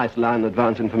and a nice line of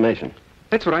advance information.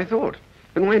 That's what I thought.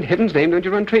 And why in heaven's name don't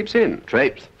you run Trapes in?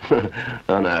 Trapes?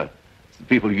 Oh, no. It's the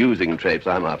people using Trapes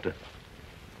I'm after.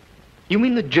 You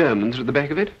mean the Germans are at the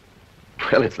back of it?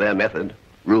 Well, it's their method.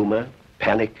 Rumor,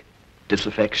 panic,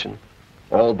 disaffection.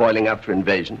 All boiling up for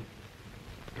invasion.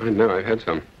 I know, I've heard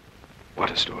some.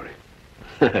 What a story.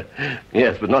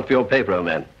 Yes, but not for your paper, old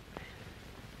man.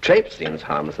 Trapes seems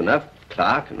harmless enough.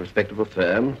 Clerk in a respectable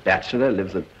firm, bachelor,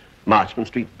 lives at Marchmont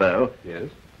Street, Bow. Yes?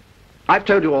 I've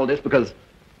told you all this because,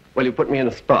 well, you put me in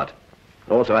a spot.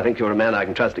 Also, I think you're a man I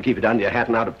can trust to keep it under your hat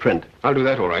and out of print. I'll do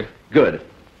that all right. Good.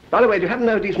 By the way, do you happen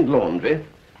to know decent laundry?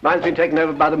 Mine's been taken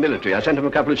over by the military. I sent him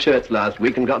a couple of shirts last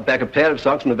week and got back a pair of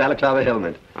socks and a balaclava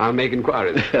helmet. I'll make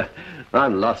inquiries.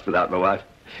 I'm lost without my wife.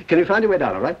 Can you find your way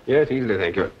down, all right? Yes, easily,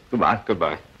 thank you. Goodbye.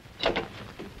 Goodbye.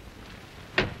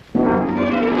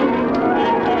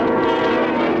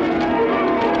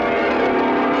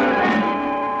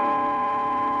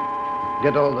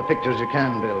 Get all the pictures you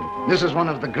can, Bill. This is one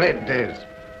of the great days.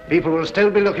 People will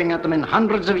still be looking at them in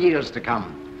hundreds of years to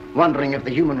come, wondering if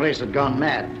the human race had gone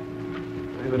mad.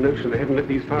 I have a notion they haven't lit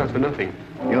these fires for nothing.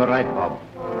 You're right, Bob.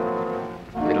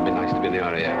 It'll be nice to be in the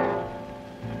RAF.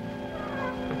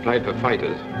 I applied for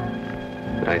fighters,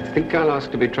 but I think I'll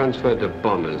ask to be transferred to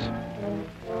bombers.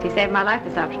 He saved my life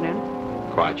this afternoon.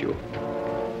 Quiet you.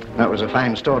 That was a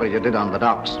fine story you did on the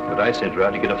docks. But I sent her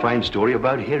out to get a fine story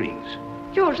about herrings.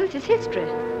 George, this is history.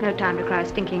 No time to cry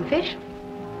stinking fish.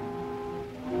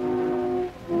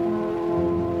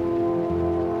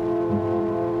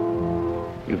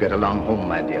 You get along home,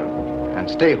 my dear. And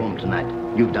stay home tonight.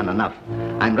 You've done enough.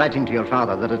 I'm writing to your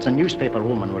father that it's a newspaper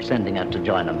woman we're sending out to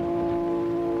join him.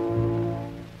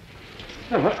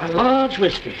 Oh, a large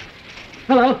whiskey.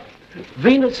 Hello.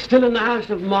 Venus still in the house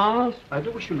of Mars? I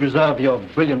do wish you'd reserve your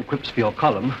brilliant quips for your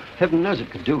column. Heaven knows it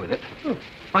could do with it. Oh,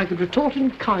 I could retort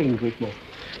in kind, Wigmore.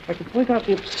 I could point out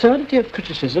the absurdity of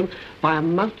criticism by a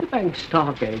mountebank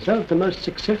stargazer of the most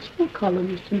successful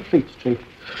columnist in Fleet Street.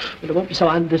 But it won't be so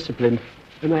undisciplined.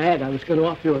 In my head, I was going to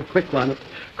offer you a quick one at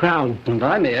Crown. And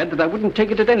I may add that I wouldn't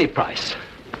take it at any price.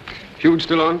 Fugue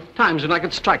still on? Times when I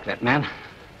could strike that man.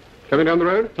 Coming down the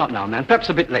road? Not now, man. Perhaps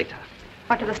a bit later.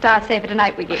 What do the stars say for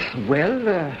tonight, Wiggy?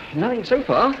 Well, nothing so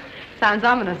far. Sounds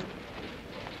ominous.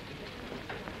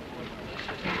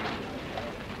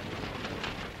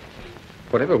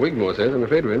 Whatever Wigmore says, I'm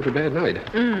afraid we're in for a bad night.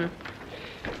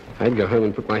 I'd go home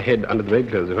and put my head under the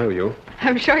bedclothes if I were you.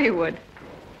 I'm sure you would.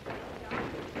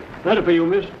 That'll for you,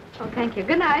 miss. Oh, thank you.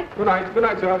 Good night. Good night. Good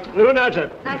night, sir. Good night,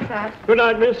 sir. Night, sir. Good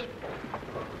night, miss.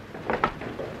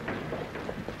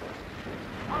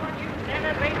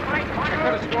 I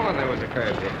could have sworn there was a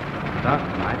curve here.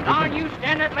 Down you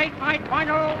stand at late night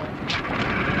final.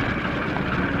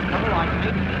 Double on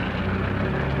me.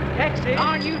 Taxi.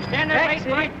 Down you stand at late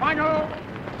night final.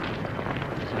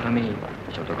 Sammy,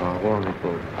 저도 가고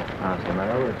있고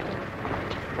말하고.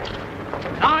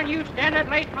 Down you stand at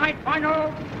late night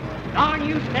final. Down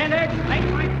you stand at late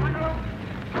night final.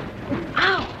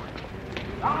 Ow!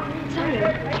 Down you stand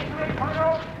at late night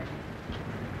final.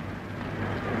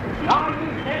 Down you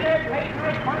stand at late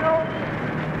night final.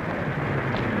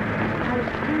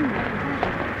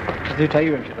 Zita,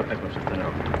 you should have been something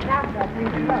else.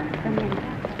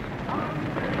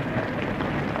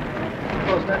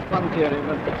 Was that one theory?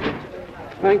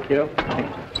 Thank you.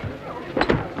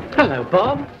 Hello,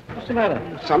 Bob. What's the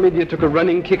matter? Some idiot took a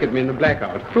running kick at me in the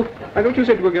blackout. Look, I thought you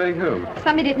said you were going home.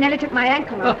 Some idiot nearly took my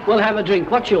ankle off. Oh, we'll have a drink.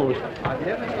 What's yours?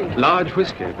 Large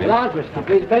whiskey, please. Large whiskey,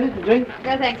 please. Bennett, a drink?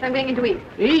 No, thanks. I'm going in to eat.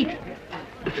 Eat?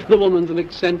 The woman's an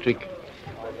eccentric.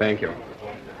 Thank you.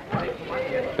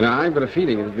 You know, I've got a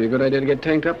feeling it'd be a good idea to get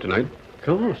tanked up tonight. Of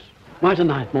course. Why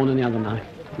tonight more than the other night?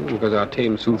 Because our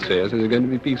tame soothsayer says it's going to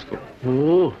be peaceful.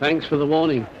 Oh, thanks for the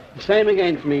warning. Same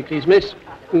again for me, please, miss.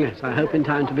 Yes, I hope in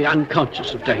time to be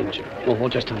unconscious of danger. Or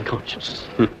just unconscious.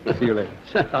 See you later.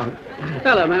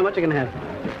 Hello, man. What you going to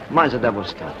have? Mine's a double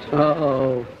stout.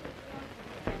 Oh.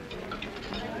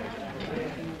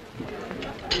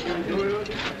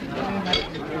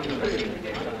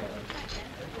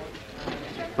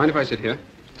 Mind if I sit here?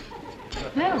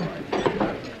 No.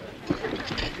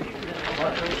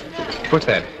 What's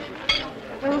that?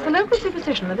 Well, it's a local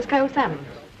superstition with this cold salmon.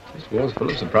 This war's full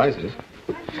of surprises.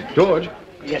 George?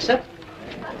 Yes, sir?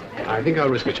 I think I'll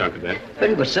risk a chunk of that.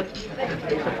 Very good, sir.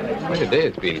 Quite a day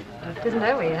it's been. It isn't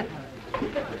over yet.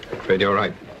 Afraid you're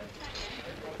right.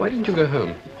 Why didn't you go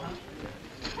home?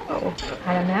 Oh,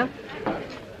 I don't know.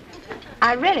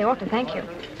 I really ought to thank you.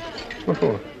 What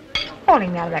for?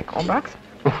 Hauling me out of that coal box.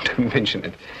 Oh, don't mention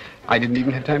it. I didn't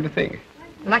even have time to think.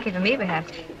 Lucky for me,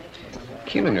 perhaps.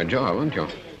 Keen on your job, aren't you?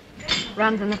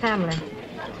 Runs in the family.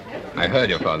 I heard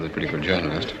your father's a pretty good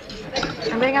journalist.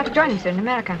 I'm going out to join him soon in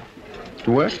America.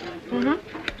 To work? Mm-hmm.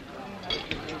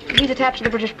 He's attached to the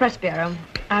British Press Bureau.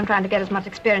 I'm trying to get as much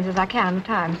experience as I can in the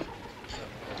time.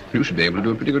 You should be able to do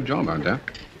a pretty good job out there.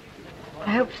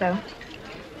 I hope so.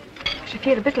 I should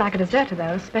feel a bit like a deserter,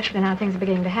 though, especially now things are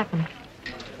beginning to happen.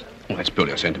 Well, that's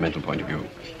purely a sentimental point of view.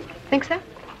 Think so?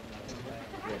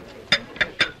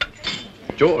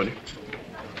 George,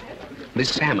 this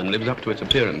salmon lives up to its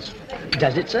appearance.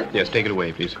 Does it, sir? Yes, take it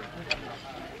away, please.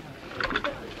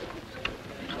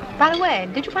 By the way,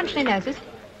 did you punch any noses?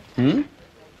 Hmm?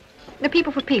 The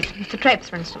People for Peace, Mr. Trapes,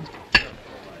 for instance.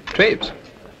 Trapes?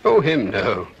 Oh, him,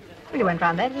 no. Well, you went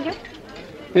round there, didn't you?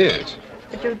 Yes.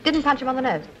 But you didn't punch him on the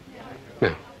nose?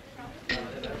 No.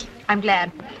 I'm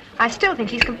glad. I still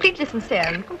think he's completely sincere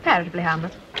and comparatively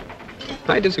harmless.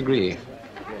 I disagree.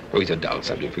 Oh, he's a dull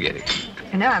subject, forget it.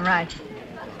 You know I'm right.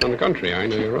 On the contrary, I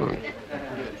know you're wrong.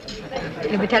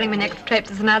 You'll be telling me next Trapes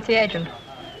is a Nazi agent.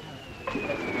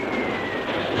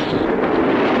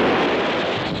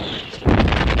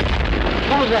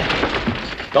 What was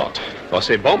that? Dot. Or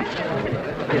say bomb.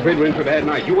 I'm afraid we're in for a bad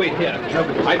night. You wait here.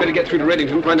 I'd better get through to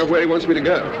Reddington and find out where he wants me to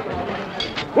go.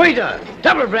 Waiter,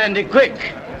 double brandy,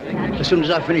 quick. As soon as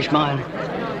I finish mine.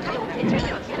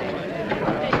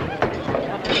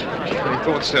 I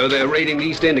thought so. They're raiding the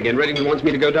East End again. Reddington wants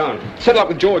me to go down. Settle up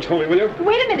with George for me, will you?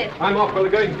 Wait a minute. I'm off. Well, the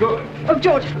going's good. Oh,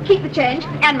 George, keep the change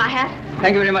and my hat.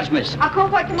 Thank you very much, miss. I'll call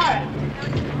for it tomorrow.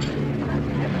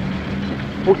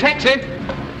 Oh, taxi!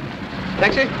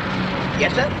 Taxi?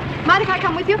 Yes, sir? Mind if I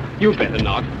come with you? You'd better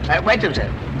not. Where to,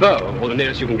 sir? Oh, well, the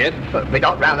nearest you can get. We're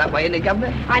not round that way, any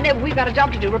governor. I know, but we've got a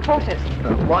job to do, reporters.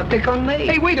 Why pick on me?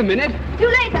 Hey, wait a minute. Too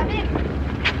late, I'm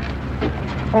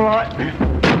in. All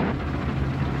right.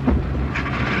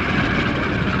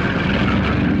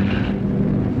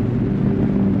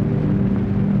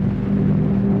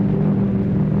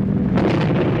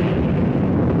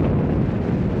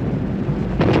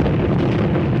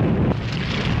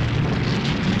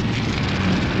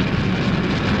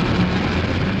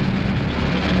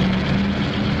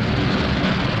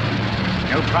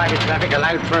 Private traffic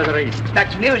allowed further east.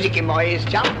 That's music in my ears,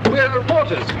 chum. We're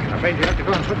reporters. I'm afraid you have to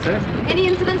go on foot, sir. Any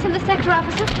incidents in the sector,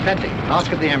 officer? Plenty.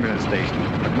 Ask at the ambulance station.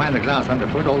 But mind the glass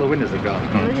underfoot, all the windows are gone.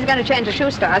 Well, this is going to change the shoe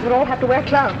stars. We'll all have to wear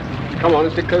gloves. Come on,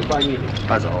 stick close by me.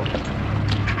 That's all.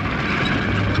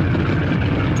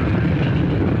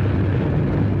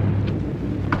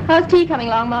 How's tea coming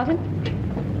along, Martin?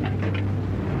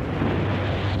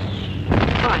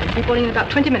 Fine. I'll be calling in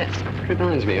about 20 minutes.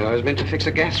 Reminds me, I was meant to fix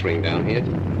a gas ring down here.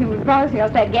 You were promising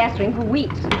us that gas ring for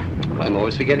weeks. I'm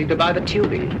always forgetting to buy the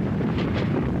tubing.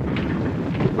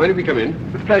 Mind if we come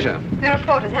in? With pleasure. The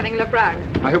reporter's having a look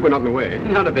round. I hope we're not in the way.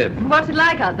 Not a bit. What's it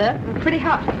like out there? Pretty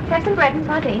hot. Have some bread and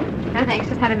sardine? No, thanks.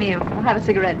 Just had a meal. I'll have a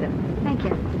cigarette then. Thank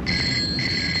you.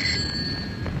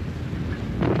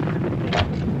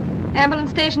 Ambulance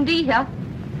Station D here.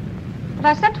 But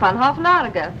I sent one half an hour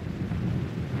ago.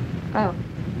 Oh.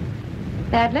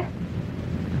 Badly?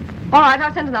 All right,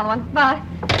 I'll send another one. Bye.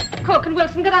 Cook and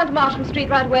Wilson, go down to Marsham Street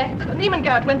right away. Neiman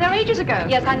Garrett went there ages ago.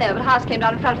 Yes, I know, but a house came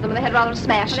down in front of them and they had rather a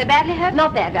smash. Are they badly hurt?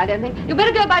 Not badly, I don't think. You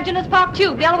better go by Ginners Park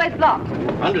Tube. The other way's blocked.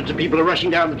 Hundreds of people are rushing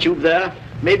down the tube there.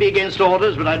 Maybe against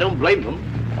orders, but I don't blame them.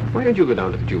 Why don't you go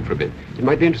down to the tube for a bit? It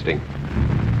might be interesting.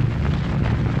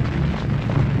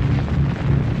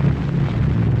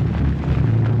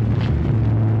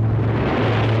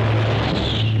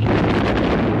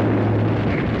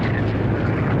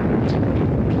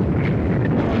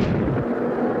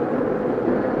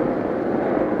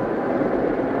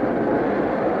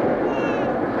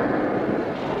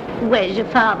 where's your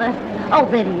father? Oh,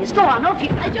 there he is. Go on, off you.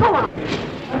 Go on.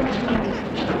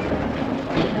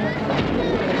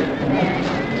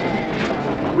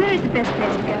 Where is the best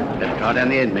place to go? Let's try down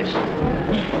the end, miss.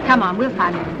 Come on, we'll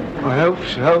find him. I hope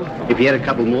so. If you had a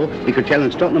couple more, we could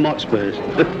challenge Tottenham Hotspurs.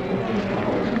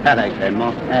 Hello,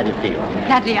 Grandma. How do you feel?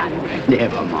 Bloody hungry.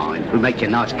 Never mind. We'll make you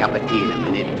a nice cup of tea in a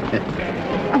minute.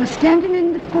 I was standing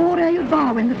in the 4A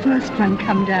bar when the first one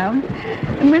come down.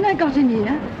 And when I got in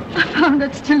here, I found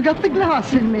I'd still got the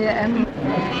glass in me and...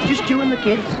 Just you and the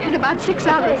kids? And about 6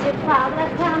 others. Where's your father? I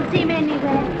can't see him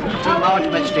anywhere. To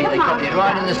Marchmont Street, they got it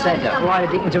right in the centre. Why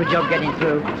did you do a job getting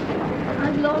through?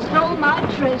 I've lost all my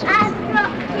treasures. I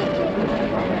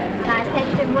said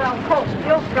to him, well, of course,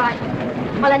 you're frightened.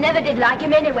 Well, I never did like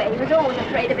him anyway. He was always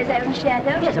afraid of his own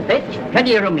shadow. Yes, a bit.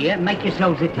 Plenty of room here. Make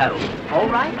yourselves at home. All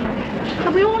right.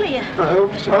 Are we all here? I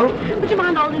hope so. Would you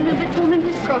mind holding a little bit for me,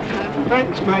 Miss Scott?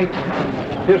 Thanks, mate.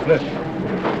 Here's this.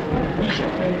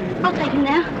 I'll take him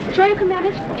now. Sure you can have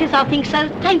it? Yes, I think so.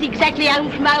 Ain't exactly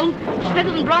home from home. It's better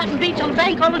than Brighton Beach on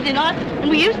bank holiday night, and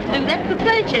we used to do that for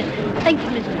pleasure. Thank you,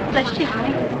 Miss. Bless you.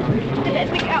 Let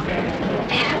me go.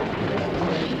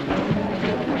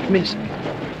 Miss.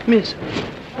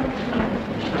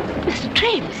 Mr.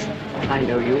 Triggs. I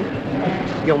know you.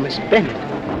 You're Miss Bennett.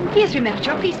 Yes, we met at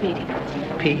your peace meeting.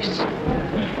 Peace.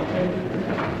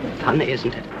 Funny,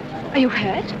 isn't it? Are you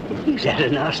hurt? He's had a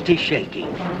nasty shaking.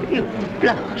 You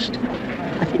blast.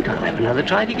 I think I'll have another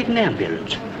try to get an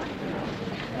ambulance.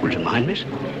 Would you mind, miss?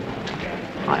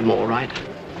 I'm all right.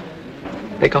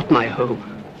 They got my home.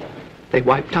 They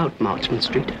wiped out Marchmont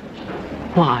Street.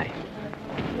 Why?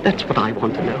 That's what I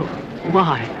want to know.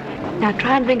 Why? Now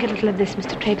try and drink a little of this,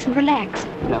 Mr. Triggs, and relax.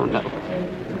 No.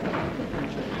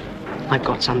 I've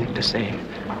got something to say.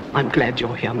 I'm glad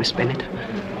you're here, Miss Bennett.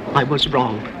 I was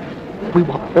wrong. We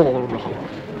were all wrong.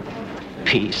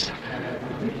 Peace.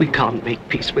 We can't make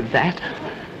peace with that.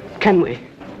 Can we?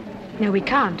 No, we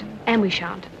can't, and we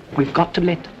shan't. We've got to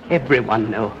let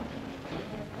everyone know.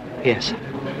 Yes,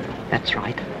 that's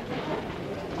right.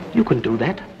 You can do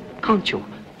that, can't you?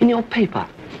 In your paper.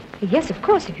 Yes, of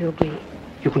course, if you agree.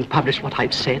 You can publish what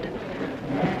I've said.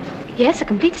 Yes, a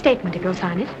complete statement if you'll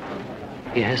sign it.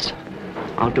 Yes,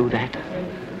 I'll do that.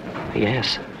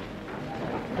 Yes.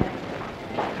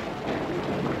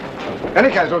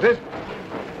 Any casualties?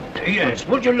 Yes,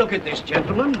 would you look at this,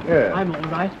 gentleman? Yeah. I'm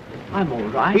all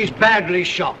right. He's badly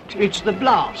shocked. It's the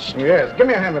blast. Yes. Give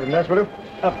me a hand with it, nurse, will you?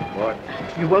 Up, boy.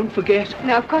 You won't forget?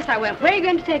 No, of course I won't. Where are you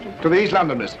going to take him? To the East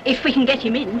London, miss. If we can get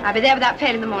him in. I'll be there without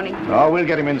fail in the morning. Oh, we'll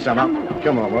get him in somehow.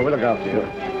 Come on, we'll look after you.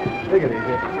 Take it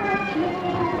easy.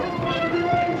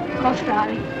 Of course,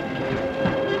 darling.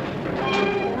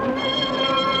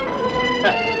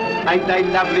 Ain't they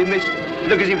lovely, miss?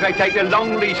 Look as if they take a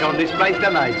long leash on this place,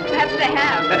 don't they? Perhaps they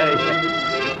have.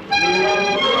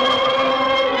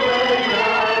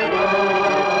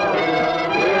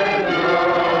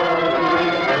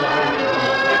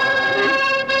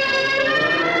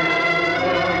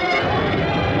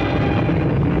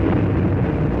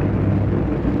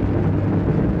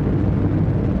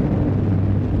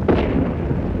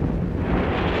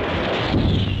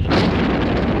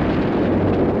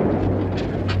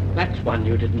 That's one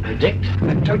you didn't predict.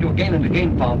 I've told you again and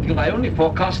again, Barnfield, I only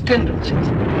forecast tendencies.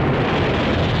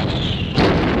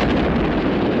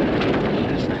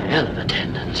 That's a hell of a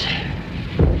tendency.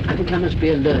 I think I must be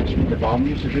allergic to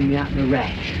bombs to bring me out in a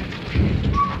rash.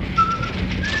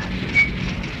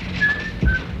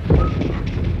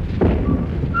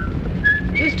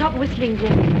 You stop whistling,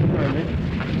 Jim.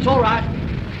 It's all right.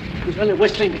 It was only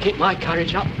whistling to keep my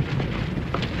courage up.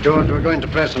 George, we're going to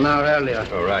press an hour earlier.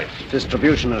 All right.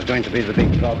 Distribution is going to be the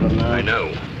big problem now. I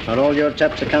know. Are all your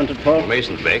chaps accounted for?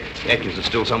 Mason's back. Atkins is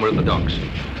still somewhere at the docks.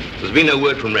 There's been no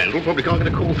word from Randall. Probably can't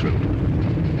get a call through.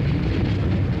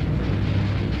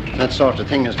 That sort of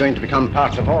thing is going to become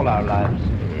part of all our lives.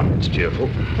 It's cheerful.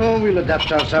 Oh, we'll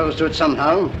adapt ourselves to it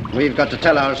somehow. We've got to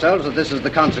tell ourselves that this is the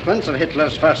consequence of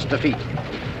Hitler's first defeat.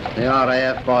 The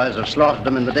RAF boys have slaughtered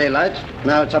him in the daylight.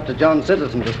 Now it's up to John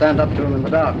Citizen to stand up to him in the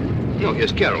dark. Oh,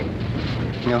 here's Carol.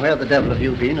 Now, where the devil have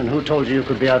you been, and who told you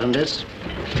could be out on this?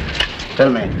 Tell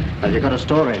me, have you got a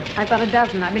story? I've got a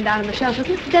dozen. I've been down in the shelters.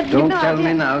 Mr. Deputy, Don't tell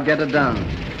me now. Get it down.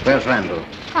 Where's Randall?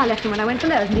 I left him when I went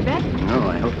below. Isn't he back? No,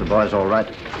 I hope the boy's all right.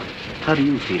 How do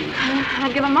you feel?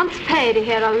 I'd give a month's pay to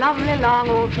hear a lovely, long,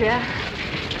 all clear.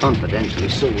 Confidentially,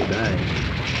 so would I.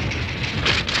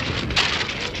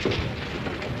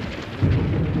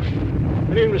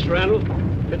 Good evening, Mr. Randall.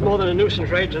 Bit more than a nuisance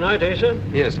raid tonight, eh, sir?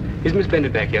 Yes. Is Miss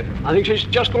Bennett back yet? I think she's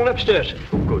just gone upstairs.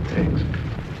 Oh, good, thanks.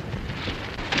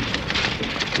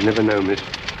 You never know, miss.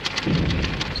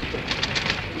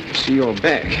 see you're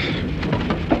back.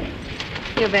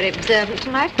 You're very observant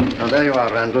tonight. Now, there you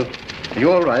are, Randall. Are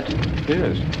you all right?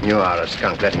 Yes. You are a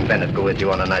skunk letting Bennett go with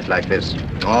you on a night like this.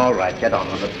 All right, get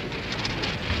on with it.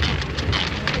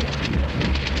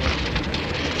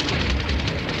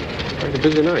 Quite a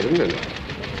busy night, isn't it?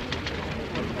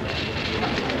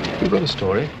 You've got a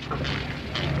story.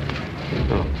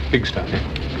 Oh, big stuff,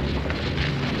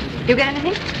 eh? You get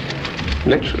anything?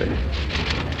 Naturally.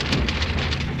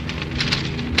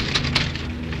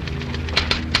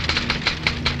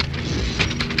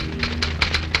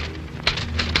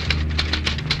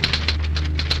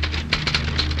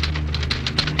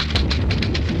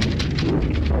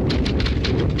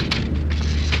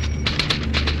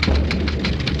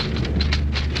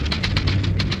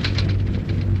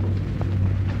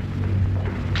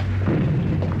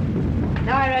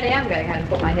 I'm going home and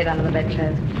put my head under the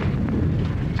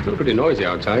bedclothes. Still pretty noisy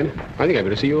outside. I think I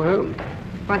better see you home.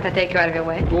 Won't that take you out of your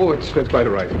way? Oh, it's quite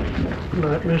all right. Good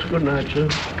night, miss. Good night, sir.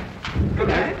 Good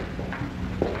night.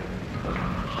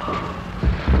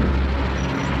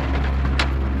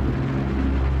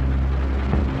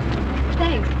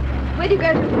 Thanks. Where do you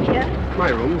go to from here? My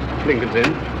room, Lincoln's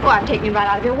Inn. Oh, I've taken you right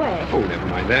out of your way. Oh, never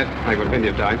mind that. I've got plenty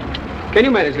of time. Can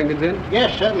you manage Lincoln's Inn?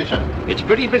 Yes, certainly, sir. It's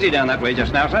pretty busy down that way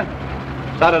just now, sir.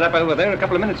 Started up over there a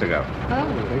couple of minutes ago.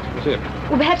 Oh. Thanks for the tip.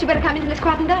 Well, perhaps you better come in and let's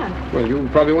quieten down. Well, you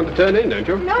probably want to turn in, don't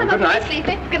you? No, Well, not good night.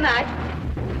 sleepy. Good night.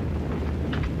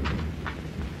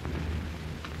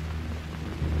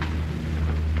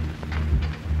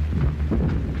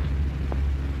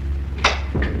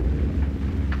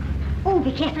 Oh,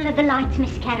 be careful of the lights,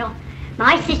 Miss Carroll.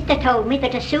 My sister told me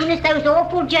that as soon as those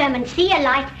awful Germans see a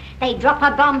light, they drop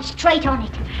a bomb straight on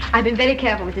it. I've been very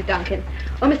careful, Mrs. Duncan.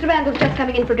 Oh, Mr. Randall's just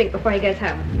coming in for a drink before he goes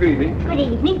home. Good evening. Good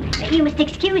evening. You must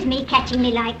excuse me catching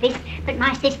me like this, but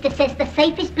my sister says the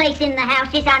safest place in the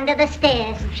house is under the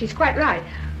stairs. She's quite right.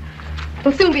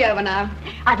 It'll soon be over now.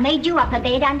 I've made you up a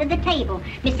bed under the table.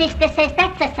 My sister says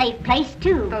that's a safe place,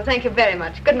 too. Oh, thank you very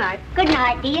much. Good night. Good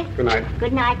night, dear. Good night.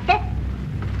 Good night, sir.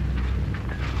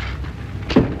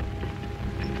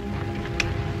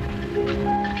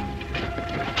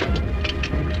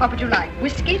 What would you like?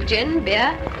 Whiskey, gin,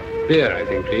 beer? Beer, I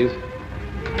think, please.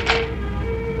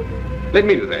 Let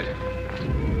me do that.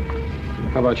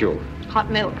 How about you?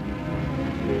 Hot milk.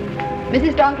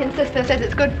 Mrs. Donkin's sister says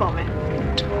it's good for me.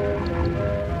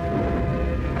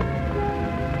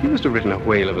 You must have written a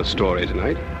whale of a story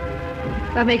tonight.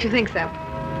 What makes you think so?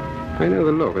 I know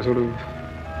the look, a sort of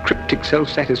cryptic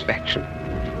self-satisfaction.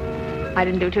 I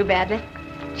didn't do too badly.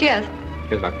 Cheers.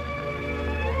 Here's luck.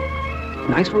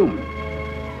 Nice room.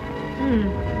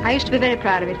 I used to be very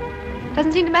proud of it.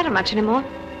 Doesn't seem to matter much anymore.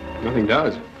 Nothing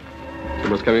does. So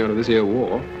what's coming out of this here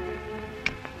war?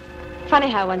 Funny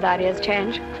how one's ideas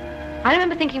change. I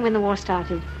remember thinking when the war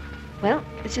started, well,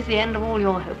 this is the end of all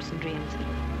your hopes and dreams.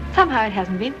 Somehow it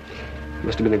hasn't been.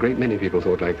 Must have been a great many people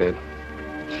thought like that.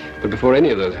 But before any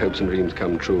of those hopes and dreams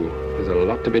come true, there's a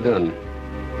lot to be done.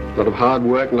 A lot of hard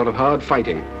work and a lot of hard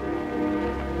fighting.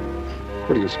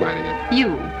 What are you smiling at?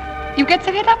 You get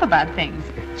so hit up about things.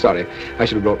 Sorry, I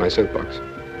should have brought my soapbox.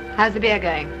 How's the beer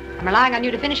going? I'm relying on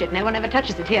you to finish it. No one ever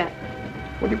touches it here.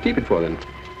 What do you keep it for, then?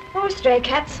 Oh, stray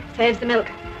cats. Saves the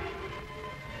milk.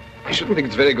 I shouldn't think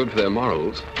it's very good for their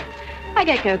morals. I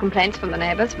get no complaints from the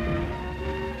neighbors.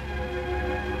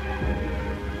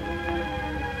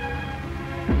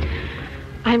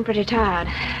 I'm pretty tired.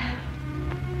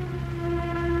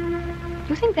 Do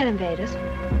you think they'll invade us?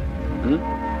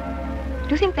 Do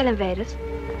you think they'll invade us?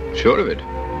 Sure of it.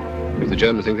 If the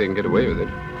Germans think they can get away with it.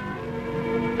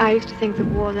 I used to think that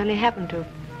wars only happened to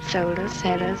soldiers,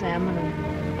 sailors, airmen,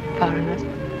 and foreigners.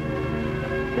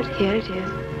 But here it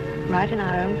is, right in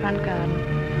our own front garden.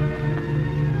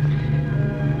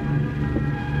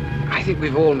 I think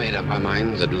we've all made up our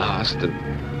minds at last that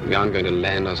we aren't going to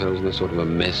land ourselves in this sort of a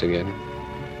mess again.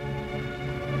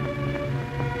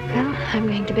 Well, I'm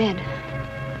going to bed.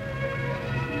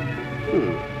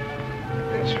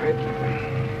 That's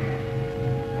right.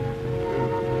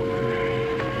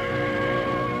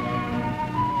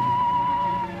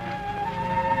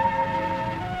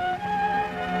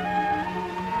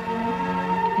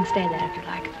 You can stay there if you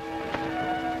like.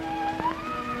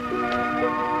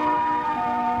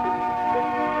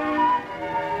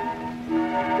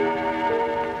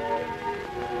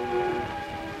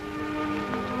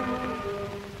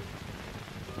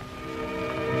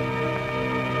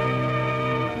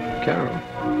 Carol.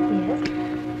 Yes?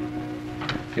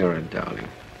 You're a darling.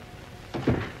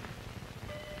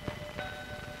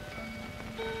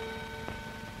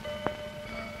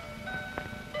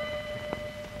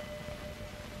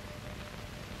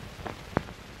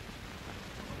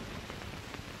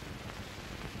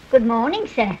 Good morning,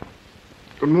 sir.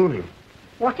 Good morning.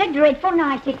 What a dreadful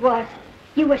night it was.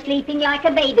 You were sleeping like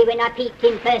a baby when I peeked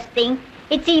in first thing.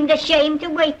 It seemed a shame to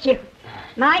wake you.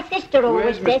 My sister always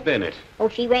Where's Miss said... Bennett? Oh,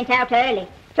 she went out early.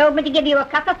 Told me to give you a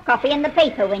cup of coffee and the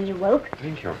paper when you woke.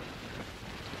 Thank you.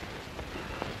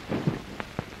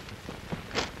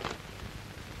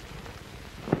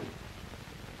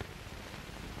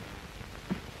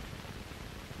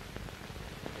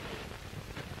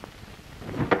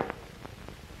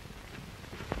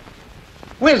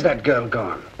 Where's that girl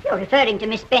gone? You're referring to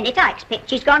Miss Bennett. I expect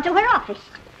she's gone to her office.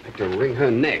 I'd like to wring her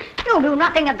neck. You'll do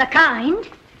nothing of the kind.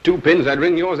 2 pins, I'd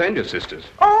wring yours and your sister's.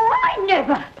 Oh, I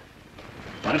never.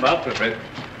 What about, Fred?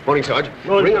 Morning, Sarge.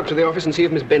 Ring up to the office and see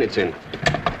if Miss Bennett's in.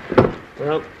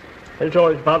 Well,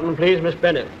 editorial department, please, Miss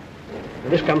Bennett.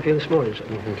 This come to you this morning, sir.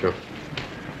 Thank you.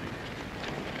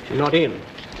 She's not in.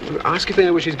 Ask if they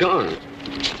know where she's gone.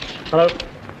 Hello.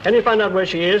 Can you find out where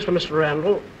she is for Mr.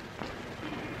 Randall?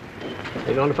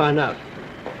 You're going to find out.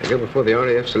 I go before the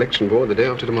RAF selection board the day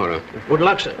after tomorrow. Good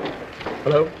luck, sir.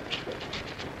 Hello.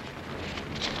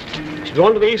 She's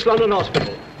gone to the East London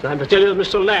Hospital. I'm to tell you that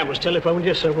Mr. Lamb was telephoned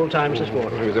you several times this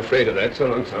morning. I was afraid of that. So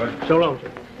long, Sarge. So long,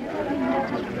 sir.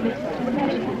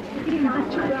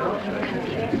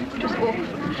 It was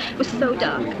awful. It was so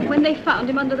dark. When they found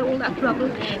him under all that rubble,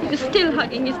 he was still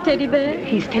hugging his teddy bear.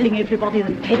 He's telling everybody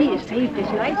that Teddy has saved his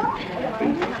life.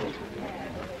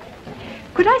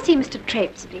 Could I see Mr.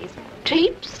 Trapes, please?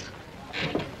 Trapes?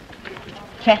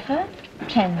 Trafford,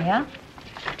 Tranmere,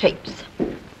 Trapes.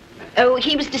 Oh,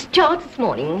 he was discharged this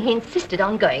morning. He insisted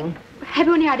on going. Have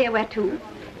you any idea where to?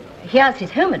 Here's his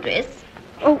home address.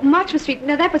 Oh, Marchmont Street.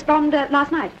 No, that was bombed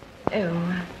last night.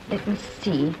 Oh, let me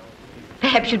see.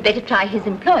 Perhaps you'd better try his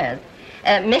employers.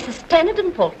 Messrs. Stannard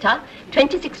and Poulter,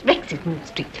 26 Lexington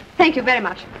Street. Thank you very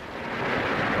much.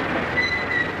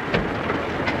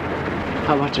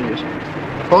 How much is it?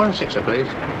 4 and 6, please.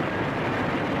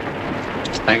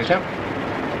 Thank you, sir.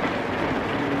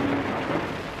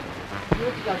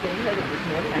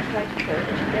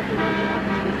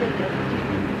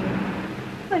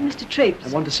 Why, Mr. Trapes. I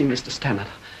want to see Mr. Stannard.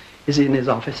 Is he in his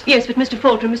office? Yes, but Mr.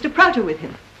 Falter and Mr. Prouter with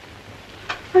him.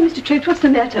 Why, Mr. Trapes, what's the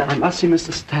matter? I must see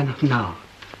Mr. Stannard now.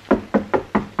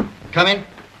 Come in.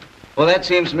 Well, that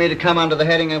seems to me to come under the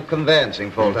heading of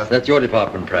conveyancing, Falter. That's your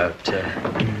department, Prout.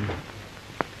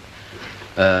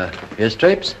 Yes,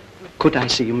 Trapes? Could I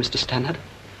see you, Mr. Stannard?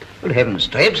 Good heavens,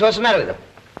 Trapes, what's the matter with him?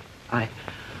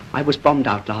 I was bombed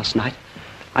out last night.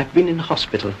 I've been in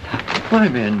hospital. Why,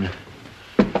 men?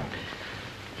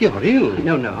 You're ill.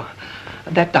 No.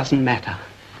 That doesn't matter.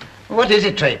 What is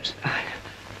it, Trapes?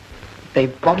 They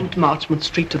bombed Marchmont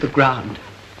Street to the ground.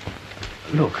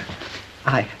 Look,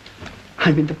 I'm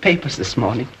in the papers this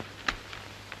morning.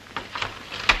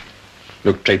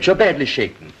 Look, Trapes, you're badly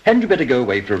shaken. Hadn't you better go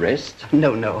away for a rest?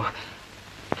 No.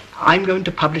 I'm going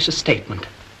to publish a statement.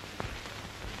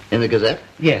 In the Gazette?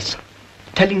 Yes.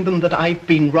 Telling them that I've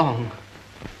been wrong.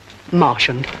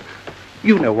 Martian.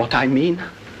 You know what I mean.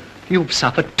 You've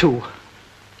suffered too.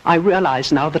 I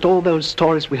realize now that all those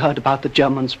stories we heard about the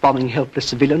Germans bombing helpless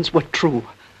civilians were true.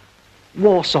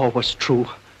 Warsaw was true.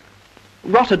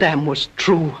 Rotterdam was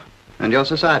true. And your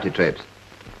society, Trapes?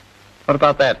 What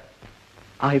about that?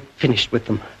 I've finished with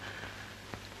them.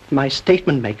 My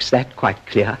statement makes that quite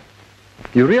clear.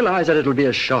 You realize that it'll be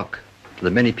a shock to the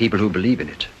many people who believe in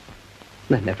it.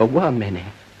 There never were many.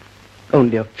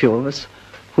 Only a few of us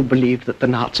who believed that the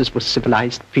Nazis were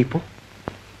civilized people.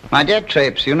 My dear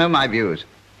Trapes, you know my views.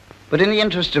 But in the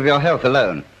interest of your health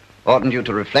alone, oughtn't you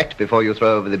to reflect before you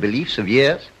throw over the beliefs of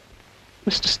years?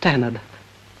 Mr. Stannard,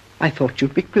 I thought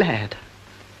you'd be glad.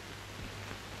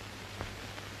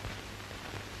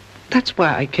 That's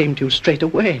why I came to you straight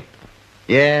away.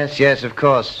 Yes, of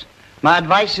course. My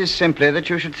advice is simply that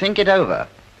you should think it over.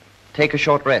 Take a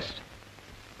short rest.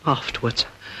 Afterwards,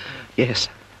 yes.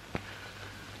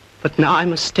 But now I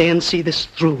must stay and see this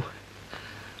through.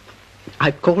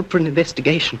 I've called for an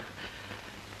investigation.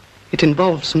 It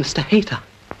involves Mr. Hayter.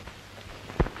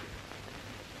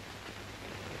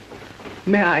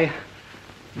 May I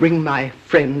ring my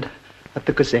friend at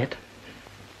the Gazette?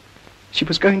 She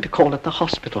was going to call at the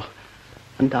hospital,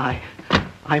 and I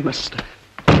must...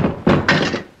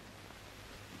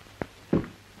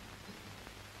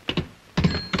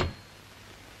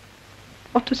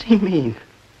 What does he mean?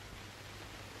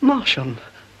 Martian,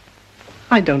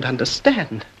 I don't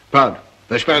understand. Proud.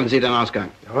 Versperren Sie den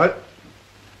Ausgang. Jawohl.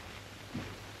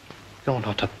 You're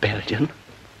not a Belgian.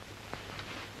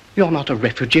 You're not a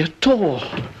refugee at all.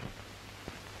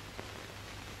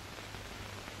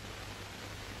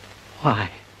 Why?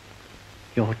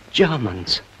 You're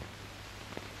Germans.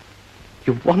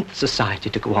 You want society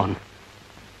to go on.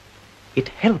 It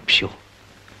helps you.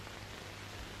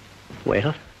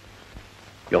 Well,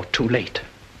 you're too late.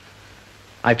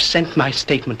 I've sent my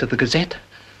statement to the Gazette.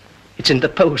 It's in the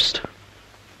post.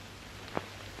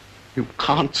 You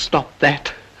can't stop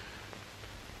that.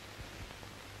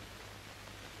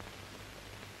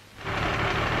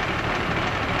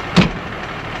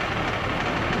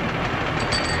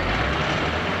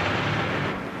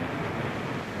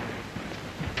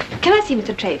 Can I see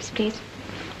Mr. Trapes, please?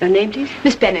 Your name, please?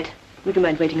 Miss Bennett. Would you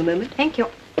mind waiting a moment? Thank you.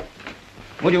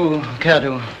 Would you care to?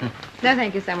 No,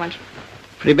 thank you so much.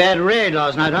 Pretty bad raid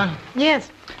last night, huh? Yes,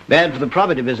 Bad for the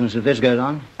property business if this goes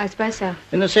on. I suppose so.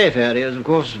 In the safe areas, of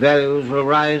course, values will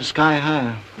rise sky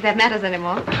high. If that matters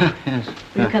anymore. Yes.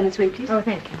 Will you come this way, please? Oh,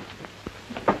 thank you.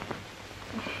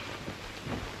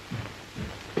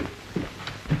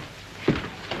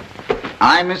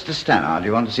 I'm Mr. Stannard.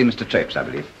 You want to see Mr. Trapes, I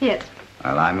believe? Yes.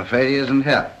 Well, I'm afraid he isn't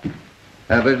here.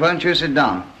 But won't you sit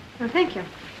down? Oh, thank you.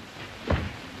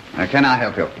 Can I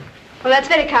help you? Well, that's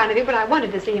very kind of you, but I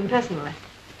wanted to see him personally.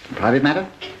 Private matter?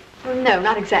 Well, no,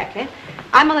 not exactly.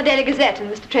 I'm on the Daily Gazette,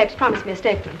 and Mr. Trapes promised me a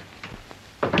statement.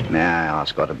 May I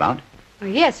ask what about? Oh,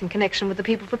 yes, in connection with the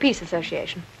People for Peace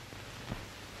Association.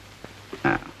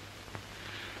 Ah.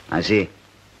 I see.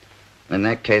 In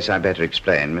that case, I better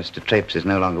explain. Mr. Trapes is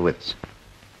no longer with us.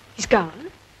 He's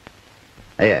gone?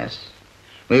 Yes.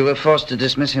 We were forced to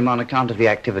dismiss him on account of the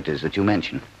activities that you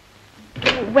mentioned.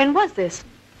 When was this?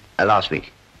 Last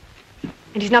week.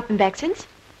 And he's not been back since?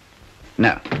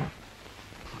 No.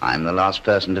 I'm the last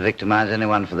person to victimize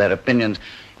anyone for their opinions.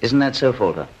 Isn't that so,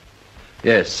 Falter?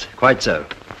 Yes, quite so.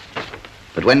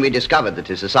 But when we discovered that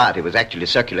his society was actually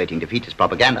circulating defeatist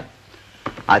propaganda,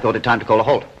 I thought it time to call a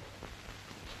halt.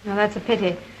 No, that's a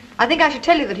pity. I think I should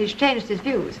tell you that he's changed his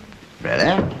views.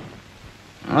 Really?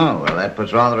 Oh, well, that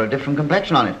puts rather a different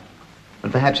complexion on it.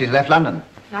 But perhaps he's left London.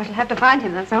 I shall have to find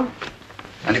him, that's all.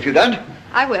 And if you don't?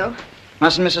 I will.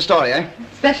 Mustn't miss a story, eh?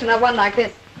 Especially not one like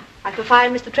this. I shall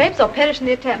find Mr. Trapes or perish in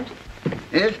the attempt.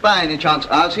 If by any chance,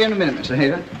 I'll see you in a minute, Mr.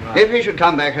 Haver. Right. If he should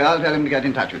come back here, I'll tell him to get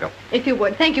in touch with you. If you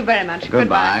would. Thank you very much.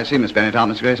 Goodbye. See Miss Bennett out,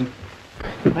 Mr. Grayson.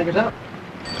 Thank you, sir.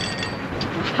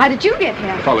 How did you get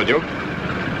here? Followed you.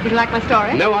 Did you like my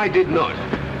story? No, I did not.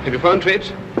 Have you found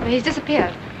Trapes? Well, he's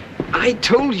disappeared. I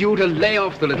told you to lay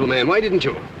off the little man. Why didn't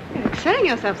you? You're excelling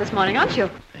yourself this morning, aren't you?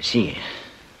 I see.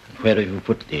 Where have you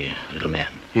put the little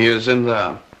man? He is in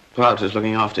there. Prout is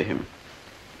looking after him.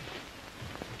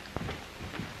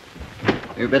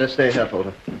 You'd better stay here,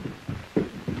 Falter.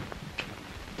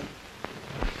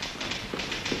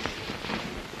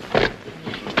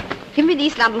 Give me the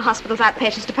East London Hospital's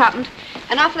outpatients department.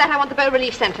 And after that, I want the Bow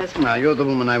Relief Centres. Now, you're the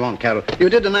woman I want, Carol. You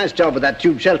did a nice job with that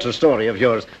tube shelter story of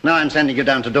yours. Now I'm sending you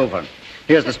down to Dover.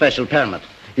 Here's the special permit.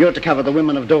 You're to cover the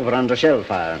women of Dover under shell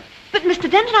fire. But,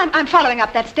 Mr. Denton, I'm following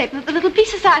up that statement that the little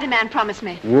Peace Society man promised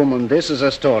me. Woman, this is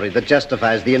a story that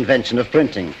justifies the invention of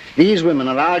printing. These women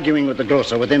are arguing with the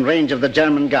grocer within range of the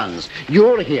German guns.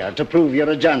 You're here to prove you're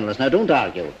a journalist. Now, don't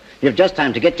argue. You've just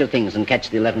time to get your things and catch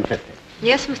the 11:50.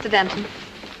 Yes, Mr. Denton.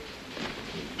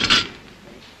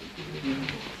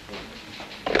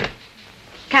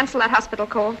 Cancel that hospital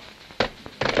call.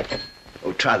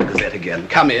 Oh, try the Gazette again.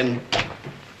 Come in.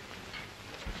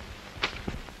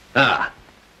 Ah.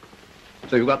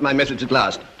 So you got my message at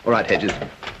last. All right, Hedges.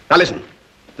 Now listen.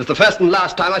 This is the first and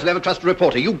last time I shall ever trust a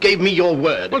reporter. You gave me your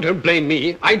word. Well, don't blame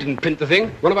me. I didn't print the thing.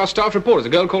 One of our staff reporters, a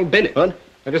girl called Bennett. What?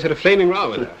 I just had a flaming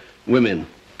row with her. Women.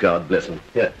 God bless them.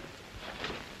 Here.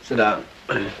 Sit down.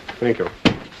 Thank you.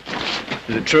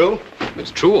 Is it true?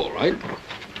 It's true, all right.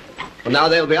 Well, now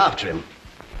they'll be after him.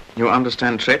 You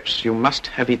understand, Trapes? You must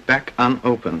have it back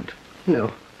unopened.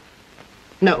 No.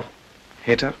 No.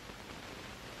 Hater?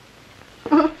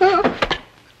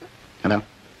 Hello?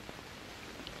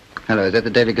 Hello, is that the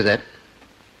Daily Gazette?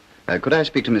 Could I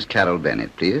speak to Miss Carol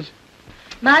Bennett, please?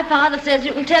 My father says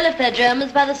you can tell if they're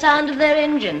Germans by the sound of their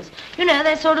engines. You know,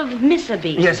 they sort of miss a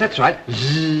beat. Yes, that's right.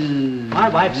 My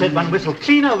wife said one whistle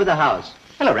clean over the house.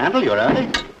 Hello, Randall, you're early.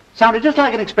 Sounded just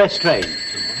like an express train.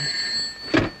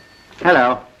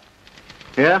 Hello.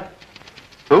 Here?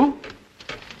 Who?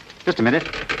 Just a minute.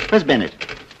 Where's Bennett?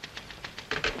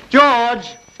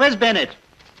 George, where's Bennett?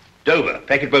 Dover,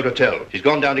 Packet Boat Hotel. She's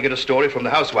gone down to get a story from the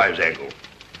housewives' angle.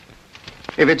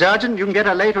 If it's urgent, you can get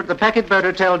her later at the Packet Boat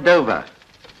Hotel, Dover.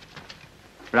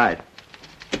 Right.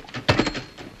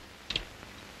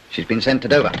 She's been sent to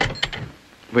Dover.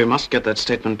 We must get that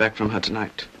statement back from her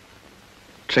tonight.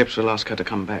 Trapes will ask her to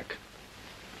come back.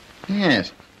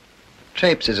 Yes.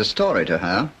 Trapes is a story to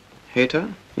her.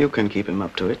 Hater, you can keep him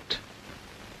up to it.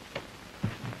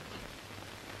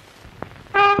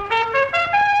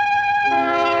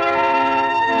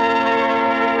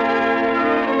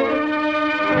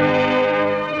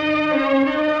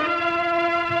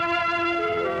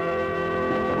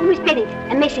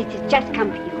 Bennett, a message has just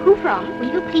come for you. Who from?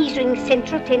 Will you please ring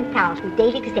Central 10,000,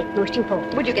 Daily Gazette, most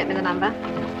important. Would you get me the number?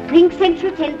 Ring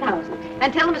Central 10,000.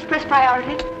 And tell them it's press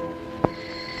priority.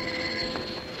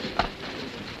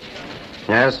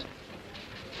 Yes?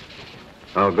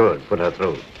 Oh, good. Put her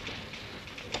through.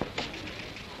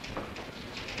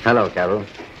 Hello, Carol.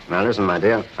 Now, listen, my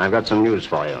dear. I've got some news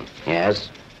for you. Yes?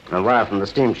 A wire from the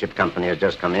steamship company has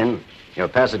just come in. Your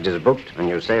passage is booked, and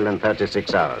you sail in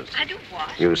 36 hours. I do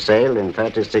what? You sail in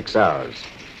 36 hours.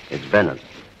 It's Bennett.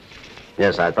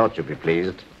 Yes, I thought you'd be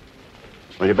pleased.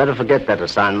 Well, you better forget that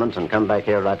assignment and come back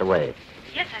here right away.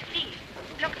 Yes, I see.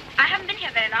 Look, I haven't been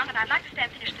here very long, and I'd like to stay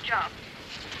and finish the job.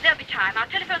 There'll be time. I'll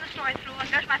telephone the story through and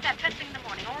go to my flat first thing in the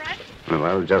morning, all right?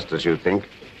 Well, just as you think.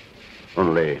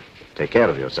 Only take care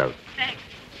of yourself. Thanks.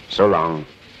 So long,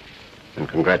 and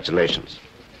congratulations.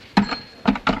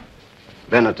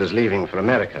 Bennett is leaving for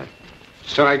America.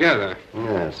 So I gather.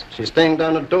 Yes. She's staying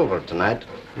down at Dover tonight.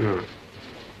 Oh.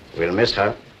 We'll miss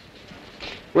her.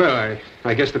 Well,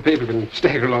 I guess the paper can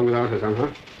stagger along without her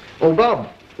somehow. Oh, Bob,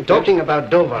 talking about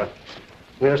Dover,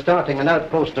 we're starting an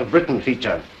Outpost of Britain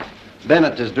feature.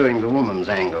 Bennett is doing the woman's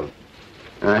angle.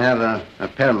 I have a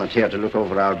permit here to look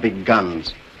over our big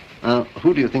guns.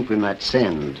 Who do you think we might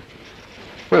send?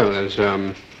 Well, there's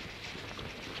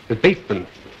Bateman.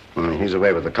 He's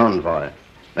away with the convoy.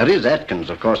 There is Atkins,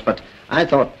 of course, but I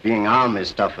thought being army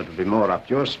stuff, it would be more up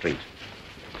your street.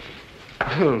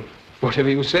 Well, whatever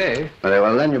you say. Very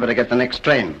well, then you better get the next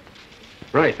train.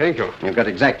 Right, thank you. You've got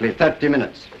exactly 30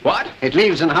 minutes. What? It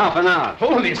leaves in half an hour.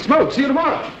 Holy smoke, see you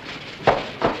tomorrow.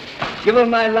 Give her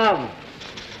my love.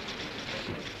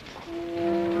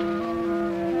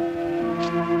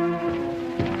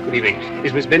 Good evening.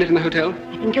 Is Miss Bennett in the hotel?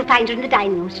 I think you'll find her in the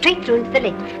dining room, straight through into the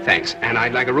left. Thanks. And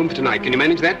I'd like a room for tonight. Can you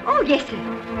manage that? Oh, yes, sir.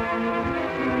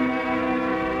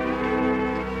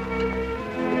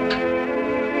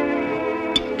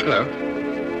 Hello.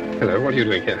 Hello, what are you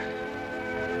doing here?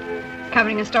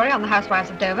 Covering a story on the housewives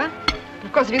of Dover.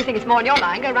 Of course, if you think it's more in your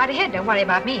line, go right ahead. Don't worry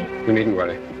about me. You needn't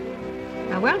worry.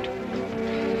 I won't.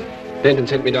 Denton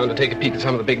sent me down to take a peek at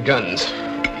some of the big guns.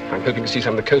 I'm hoping to see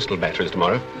some of the coastal batteries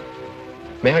tomorrow.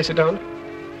 May I sit down?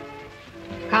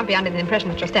 Can't be under the impression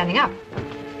that you're standing up.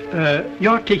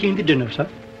 You're taking the dinner, sir?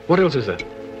 What else is there?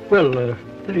 Well,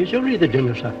 there is only the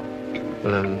dinner, sir.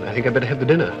 Well, I think I'd better have the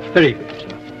dinner. Very good,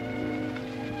 sir.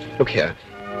 Look here.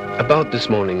 About this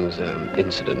morning's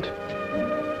incident.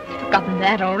 Forgotten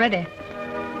that already.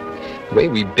 The way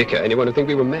we bicker, anyone would think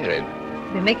we were married.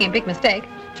 You're making a big mistake.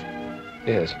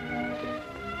 Yes.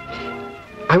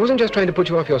 I wasn't just trying to put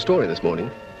you off your story this morning.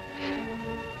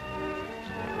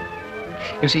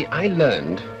 You see, I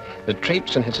learned that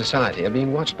Trapes and his society are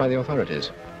being watched by the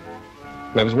authorities.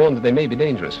 And I was warned that they may be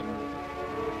dangerous.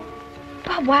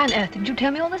 Bob, why on earth didn't you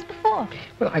tell me all this before?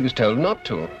 Well, I was told not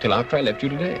to, till after I left you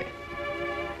today.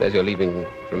 As you're leaving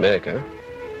for America.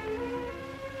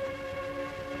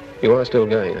 You are still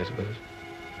going, I suppose.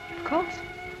 Of course.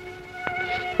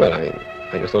 Well,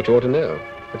 I just thought you ought to know,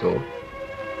 that's all.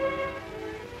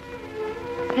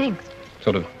 Thanks.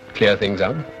 Sort of clear things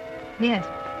up. Yes.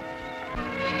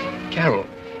 Carol,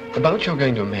 about your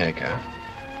going to America,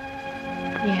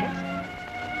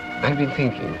 Yes. I've been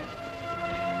thinking.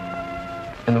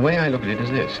 And the way I look at it is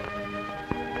this.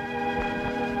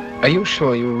 Are you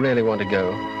sure you really want to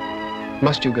go?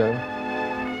 Must you go?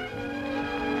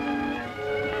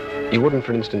 You wouldn't,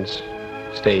 for instance,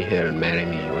 stay here and marry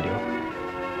me, would you?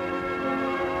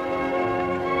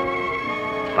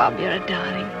 Bob, you're a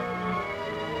darling.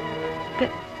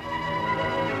 But,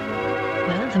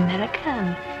 well, it's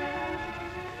American.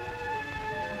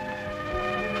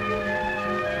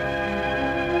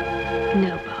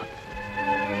 No, Bob.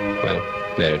 Well,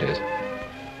 there it is.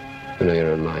 You know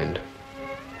your own mind.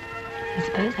 I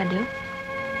suppose I do.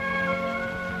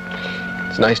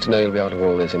 It's nice to know you'll be out of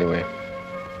all this anyway.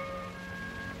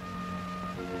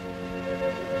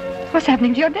 What's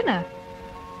happening to your dinner?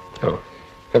 Oh,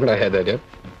 haven't I had that yet?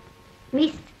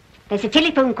 Miss, there's a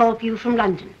telephone call for you from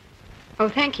London. Oh,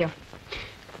 thank you.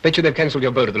 Bet you they've cancelled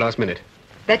your boat at the last minute.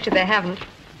 Bet you they haven't.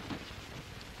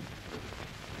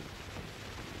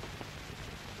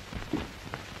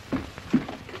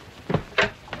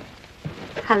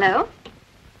 Hello?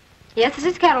 Yes, this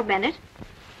is Carol Bennett.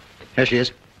 Here she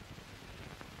is.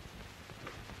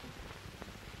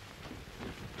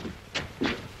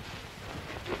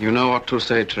 You know what to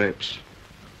say, Trapes.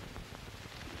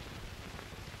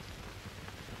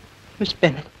 Miss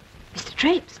Bennett, Mr.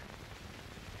 Trapes?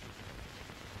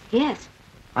 Yes.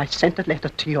 I sent a letter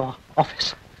to your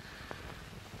office.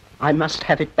 I must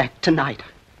have it back tonight.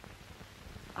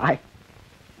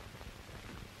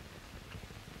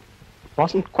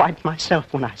 wasn't quite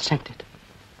myself when I sent it.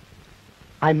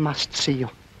 I must see you.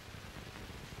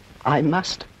 I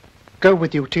must go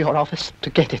with you to your office to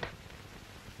get it.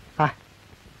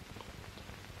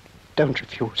 Don't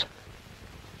refuse.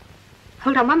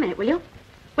 Hold on 1 minute, will you?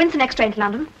 When's the next train to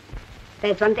London?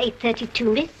 There's one at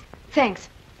 8:32, miss. Thanks.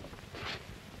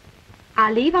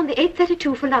 I'll leave on the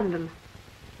 8:32 for London.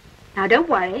 Now, don't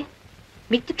worry.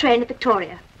 Meet the train at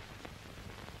Victoria.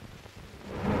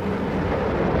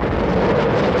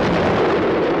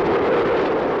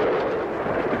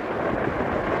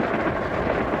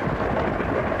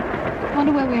 I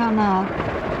wonder where we are now.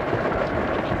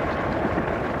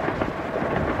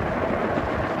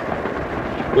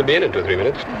 We'll be in 2 or 3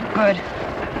 minutes. Good.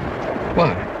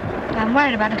 Why? I'm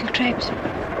worried about little Trapes.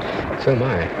 So am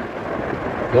I.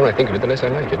 The more I think of it, the less I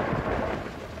like it.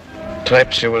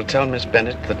 Trapes, you will tell Miss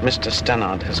Bennet that Mr.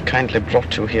 Stannard has kindly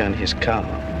brought you here in his car.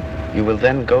 You will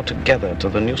then go together to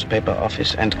the newspaper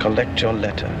office and collect your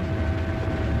letter.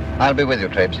 I'll be with you,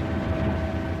 Trapes.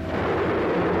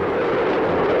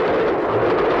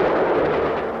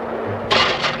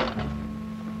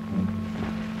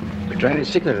 The train is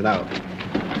signated out.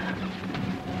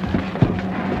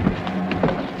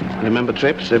 Remember,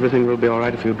 Trapes, everything will be all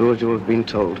right if you do as you have been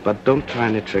told, but don't try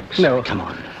any tricks. No. Come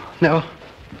on. No.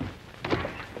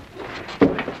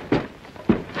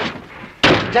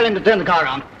 Tell him to turn the car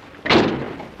around.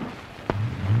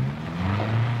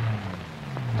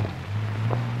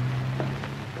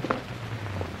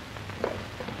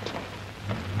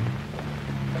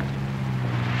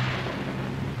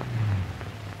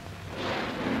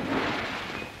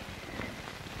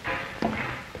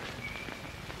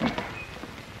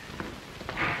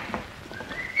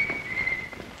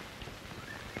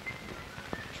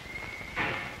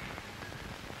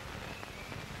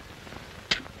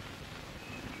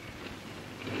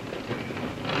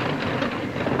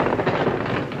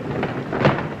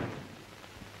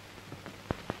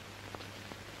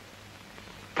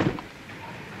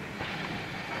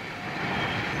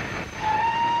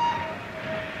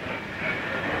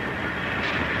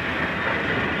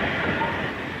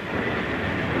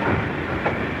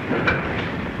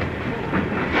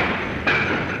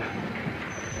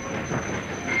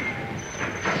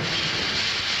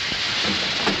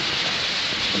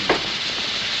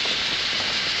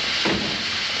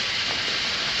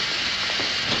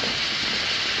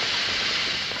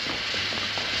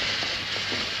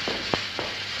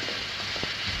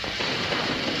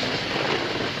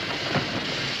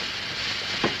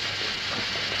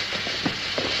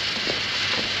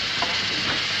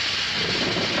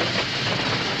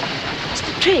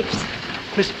 Trapes.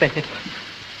 Miss Bennet,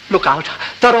 look out.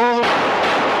 They're all...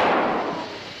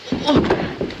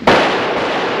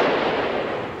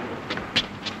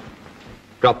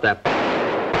 Drop that.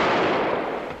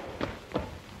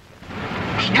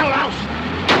 Schnell raus!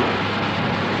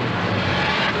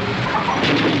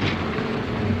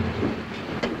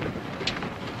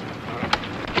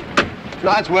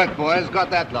 Nice work, boys.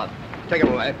 Got that lot. Take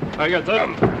them away. I got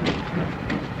them.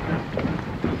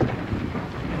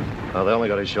 Oh, they only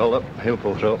got his shoulder. He'll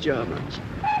pull through. Germans.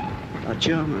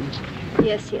 Germans.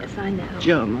 Yes, I know.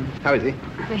 German. How is he?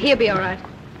 Well, he'll be all right.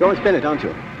 Lawrence Bennett, aren't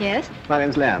you? Yes? My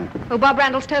name's Lamb. Oh, Bob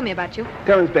Randall's told me about you.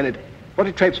 Lawrence Bennett, what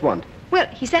did Trapes want? Well,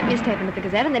 he sent me a statement at the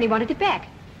Gazette, and then he wanted it back.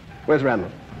 Where's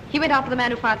Randall? He went after the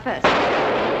man who fired first.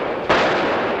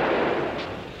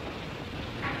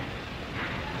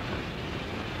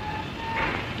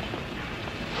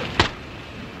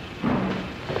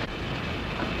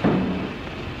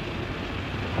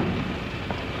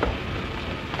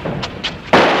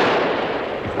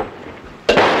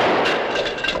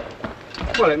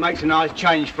 Well, it makes a nice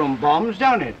change from bombs,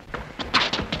 don't it?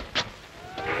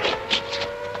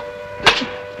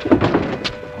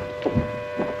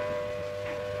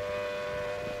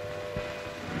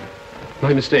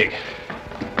 My mistake.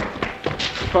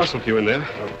 Parcel for you in there.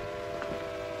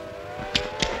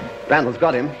 Randall's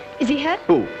got him. Is he hurt?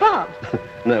 Who? Bob.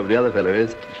 No, but the other fellow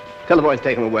is. Tell the boys to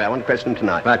take him away. I want to question him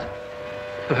tonight. Right.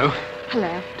 Hello.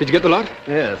 Hello. Did you get the lot?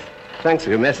 Yes. Thanks for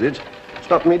your message.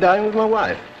 Stopped me dining with my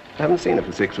wife. I haven't seen her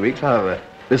for 6 weeks, however.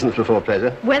 Business before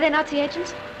pleasure. Were they Nazi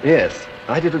agents? Yes.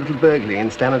 I did a little burglary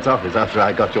in Stannard's office after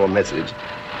I got your message.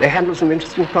 They handle some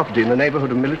interesting property in the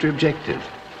neighborhood of military objectives.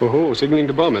 Oh, signaling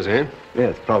to bombers, eh?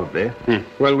 Yes, probably.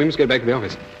 Well, we must get back to the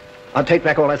office. I'll take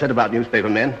back all I said about newspaper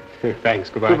men. Thanks.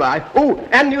 Goodbye. Goodbye. Oh,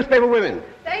 and newspaper women.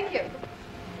 Thank you.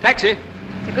 Taxi.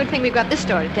 It's a good thing we've got this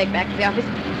story to take back to the office.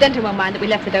 Denton won't mind that we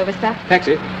left the Dover stuff.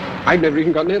 Taxi. I've never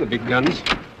even got near the big guns.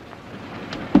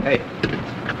 Hey,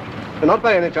 you're not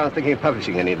by any chance thinking of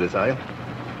publishing any of this, are you?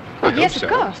 Yes, of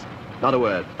course. Not a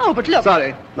word. Oh, but look.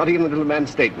 Sorry, not even the little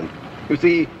man's statement. You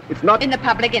see, it's not... In the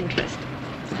public interest.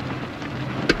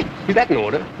 Is that an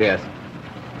order? Yes.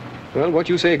 Well, what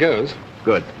you say goes.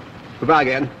 Good. Goodbye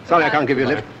again. Sorry I can't give you a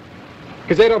lift.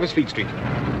 Gazette Office, Fleet Street.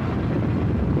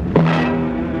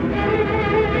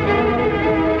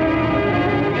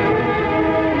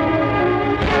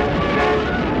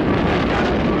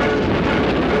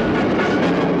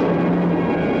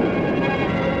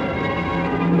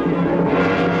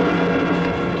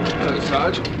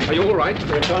 Are you all right?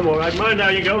 Yes, I'm all right. Mind how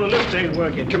you go. The lift ain't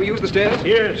working. Can we use the stairs?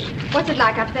 Yes. What's it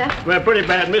like up there? Well, pretty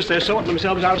bad, miss. They're sorting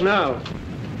themselves out now.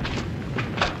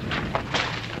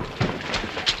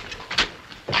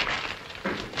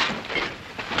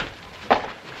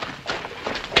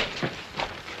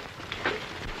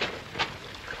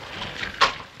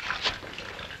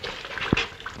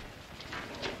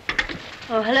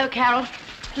 Oh, hello, Carol.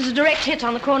 There's a direct hit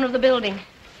on the corner of the building.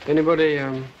 Anybody,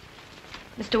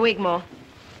 Mr. Wigmore.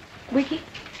 Wiggy?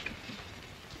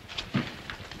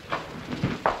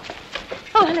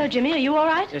 Oh, hello, Jimmy. Are you all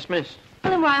right? Yes, miss.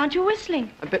 Well, then why aren't you whistling?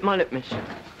 I bit my lip, miss.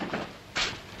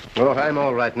 Oh, I'm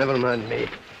all right. Never mind me.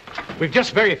 We've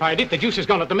just verified it. The juice has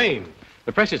gone at the main.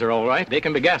 The presses are all right. They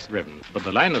can be gas-driven, but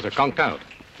the liners are conked out.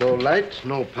 No light,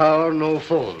 no power, no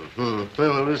phone.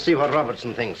 Well, we'll see what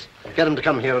Robertson thinks. Get him to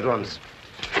come here at once.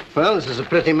 Well, this is a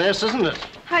pretty mess, isn't it?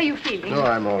 How are you feeling? No,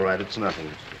 I'm all right. It's nothing.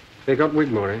 They got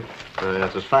Wigmore, eh?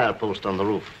 Yes, there's a fire post on the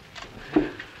roof.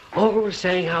 Always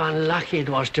saying how unlucky it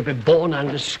was to be born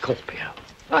under Scorpio.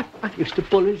 I used to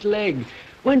pull his leg.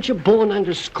 Weren't you born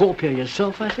under Scorpio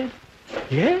yourself, I said?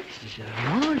 Yes,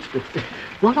 I was, but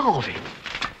what of it?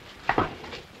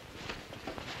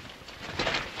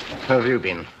 How have you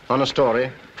been? On a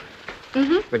story?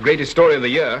 Mm-hmm. The greatest story of the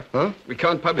year. Huh? We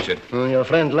can't publish it. Your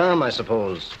friend Lamb, I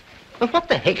suppose. Well, what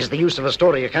the heck is the use of a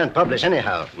story you can't publish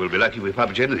anyhow? We'll be lucky if we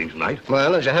publish anything tonight.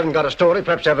 Well, as you haven't got a story,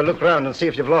 perhaps have a look round and see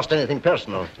if you've lost anything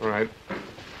personal. All right.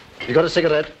 You got a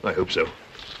cigarette? I hope so.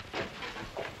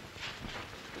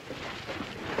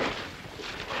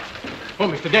 Oh,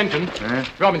 Mr. Denton.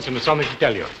 Robinson has something to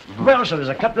tell you. Well, so there's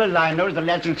a couple of liners that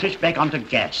lets them switch back onto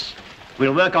gas.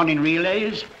 We'll work on in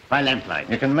relays by lamplight.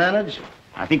 You can manage?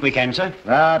 I think we can, sir.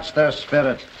 That's their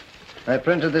spirit. I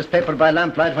printed this paper by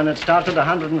lamplight when it started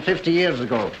 150 years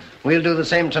ago. We'll do the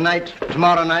same tonight,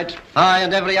 tomorrow night, aye,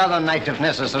 and every other night if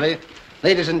necessary.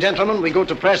 Ladies and gentlemen, we go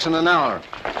to press in an hour.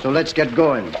 So let's get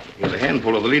going. Here's a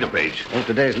handful of the leader page. Oh,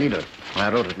 today's leader.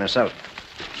 I wrote it myself.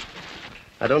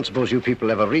 I don't suppose you people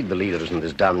ever read the leaders in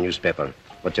this damn newspaper,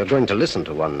 but you're going to listen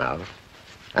to one now,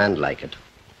 and like it.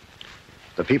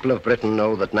 The people of Britain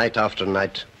know that night after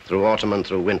night, through autumn and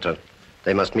through winter,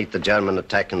 they must meet the German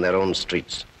attack in their own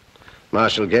streets.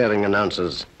 Marshal Goering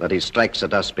announces that he strikes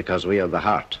at us because we are the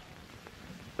heart.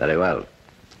 Very well.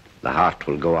 The heart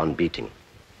will go on beating.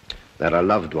 There are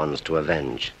loved ones to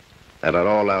avenge. There are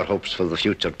all our hopes for the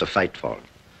future to fight for.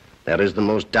 There is the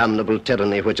most damnable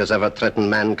tyranny which has ever threatened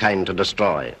mankind to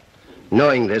destroy.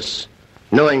 Knowing this,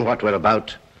 knowing what we're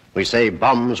about, we say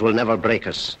bombs will never break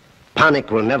us.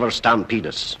 Panic will never stampede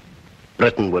us.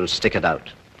 Britain will stick it out.